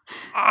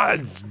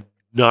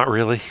 Not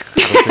really.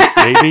 I don't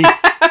think, maybe,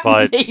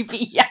 but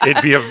maybe, yeah.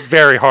 It'd be a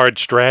very hard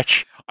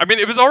stretch. I mean,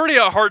 it was already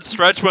a hard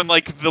stretch when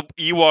like the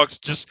Ewoks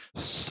just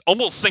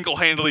almost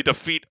single-handedly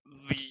defeat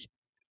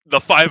the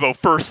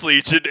 501st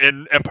Legion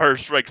in Empire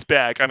Strikes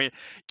Back. I mean,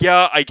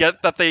 yeah, I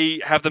get that they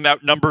have them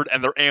outnumbered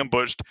and they're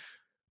ambushed,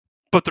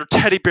 but they're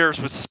teddy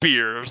bears with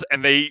spears,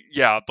 and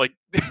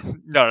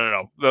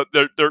no,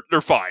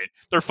 they're fine.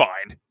 They're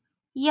fine.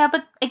 Yeah,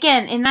 but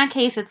again, in that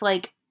case, it's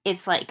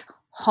like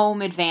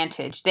home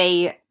advantage.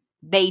 They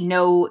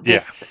know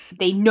this. Yeah.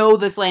 They know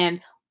this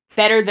land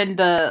better than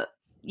the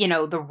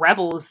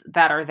rebels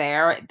that are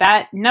there.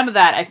 That none of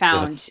that I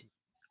found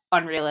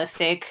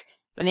unrealistic.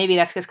 But maybe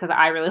that's just because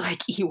I really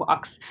like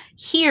Ewoks.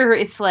 Here,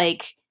 it's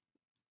like,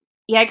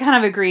 yeah, I kind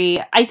of agree.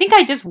 I think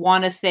I just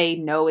want to say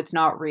no, it's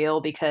not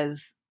real,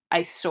 because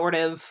I sort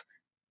of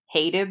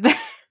hated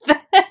that.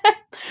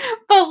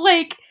 But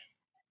like,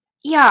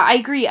 yeah, I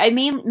agree. I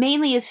mean,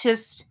 mainly it's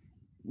just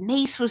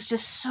Mace was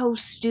just so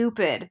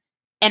stupid,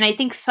 and I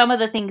think some of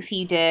the things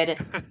he did,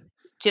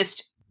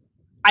 just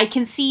I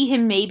can see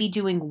him maybe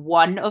doing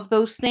one of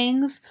those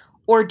things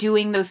or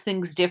doing those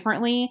things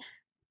differently,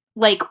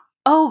 like.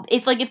 Oh,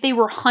 it's like if they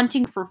were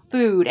hunting for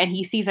food and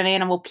he sees an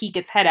animal peek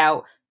its head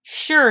out,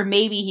 sure,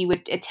 maybe he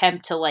would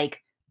attempt to,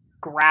 like,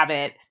 grab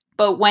it.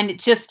 But when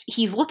it's just,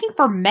 he's looking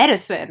for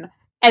medicine,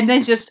 and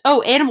then just,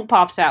 oh, animal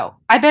pops out.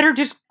 I better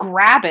just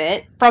grab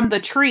it from the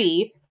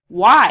tree.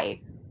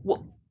 Why?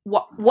 What?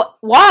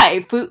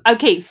 Why? Food?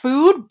 Okay,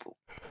 food?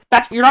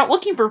 You're not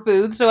looking for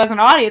food, so as an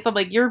audience, I'm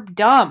like, you're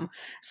dumb.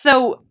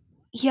 So,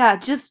 yeah,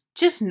 just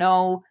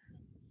no.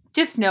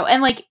 Just no.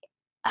 And, like,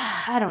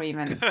 I don't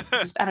even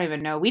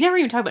know. We never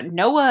even talked about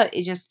Noah.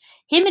 Is just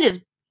him and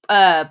his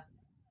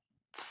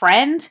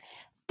friend.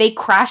 They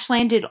crash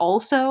landed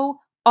also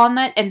on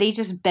that, and they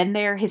just been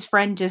there. His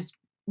friend just,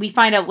 we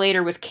find out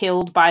later, was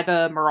killed by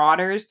the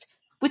Marauders,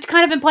 which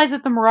kind of implies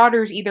that the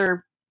Marauders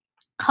either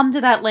come to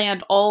that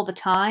land all the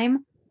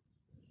time.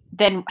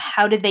 Then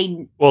how did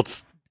they? Well,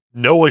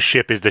 Noah's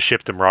ship is the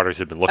ship the Marauders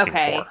have been looking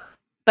for.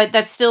 But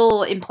that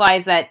still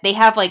implies that they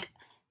have like.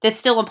 That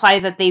still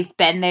implies that they've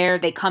been there,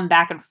 they come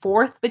back and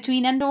forth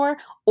between Endor,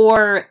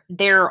 or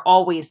they're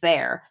always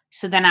there.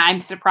 So then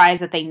I'm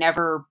surprised that they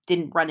never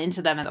didn't run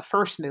into them in the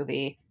first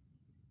movie.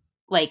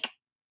 Like,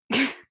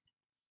 these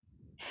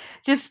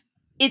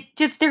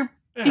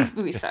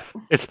movies suck.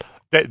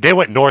 They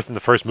went north in the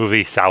first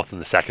movie, south in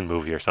the second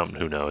movie, or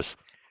something. Who knows?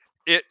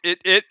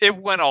 It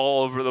went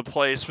all over the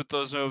place with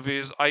those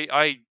movies.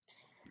 I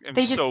am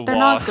they're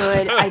lost.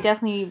 Not good. I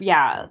definitely,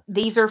 yeah.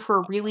 These are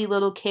for really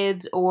little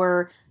kids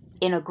or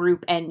in a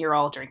group and you're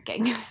all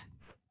drinking.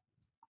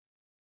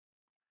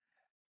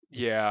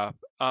 Yeah.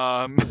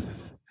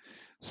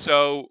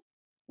 So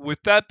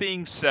with that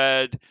being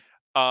said,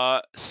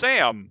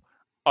 Sam,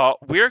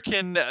 where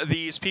can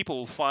these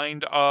people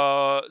find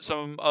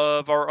some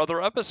of our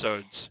other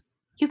episodes?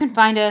 You can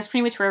find us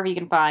pretty much wherever you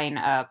can find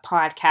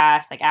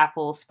podcasts, like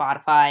Apple,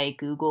 Spotify,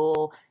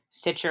 Google,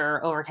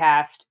 Stitcher,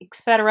 Overcast,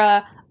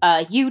 etc.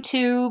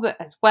 YouTube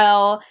as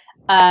well.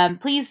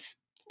 Please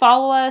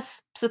follow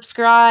us,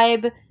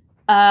 subscribe,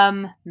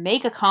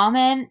 make a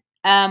comment.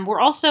 We're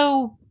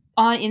also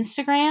on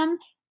Instagram,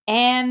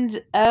 and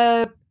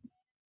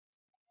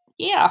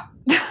yeah,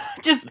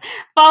 just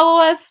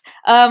follow us.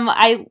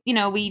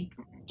 We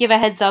give a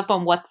heads up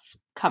on what's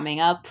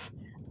coming up,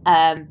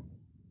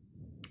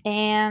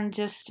 and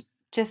just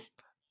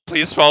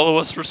please follow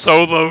us. We're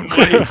so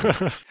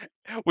lonely.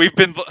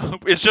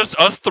 It's just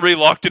us three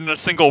locked in a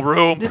single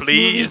room. This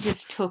please. Movie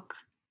just took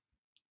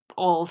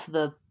all of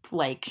the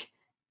life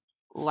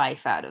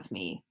out of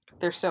me.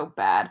 They're so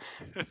bad.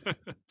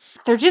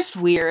 They're just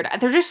weird.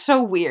 They're just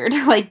so weird.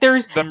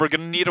 Then we're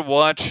gonna need to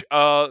watch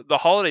the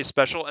holiday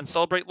special and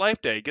celebrate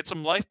Life Day. Get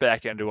some life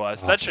back into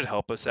us. That should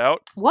help us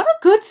out. What a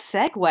good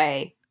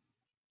segue.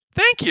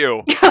 Thank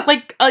you.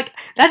 like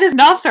that is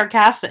not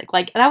sarcastic.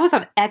 Like, that was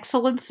an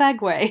excellent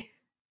segue.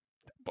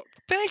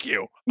 Thank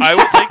you. I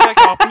will take that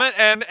compliment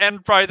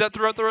and ride that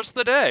throughout the rest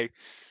of the day.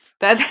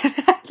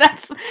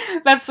 That's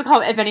the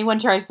comment. If anyone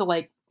tries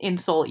to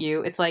insult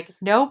you, it's like,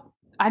 nope,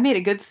 I made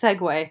a good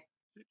segue.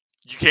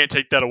 You can't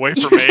take that away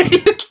from me. You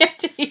can't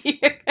take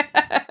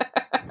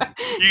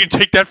You can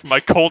take that from my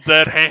cold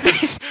dead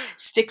hands.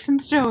 Sticks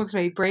and stones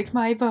may break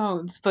my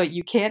bones, but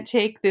you can't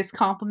take this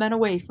compliment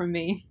away from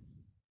me.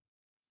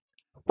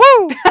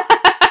 Woo!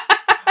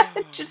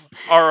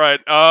 All right.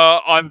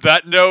 On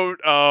that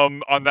note,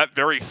 on that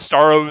very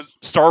Star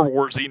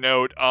Warsy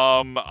note,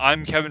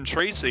 I'm Kevin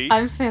Tracy.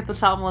 I'm Samantha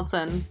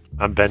Tomlinson.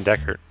 I'm Ben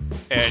Deckert.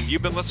 And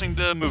you've been listening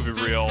to Movie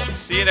Reel.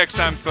 See you next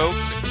time,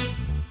 folks.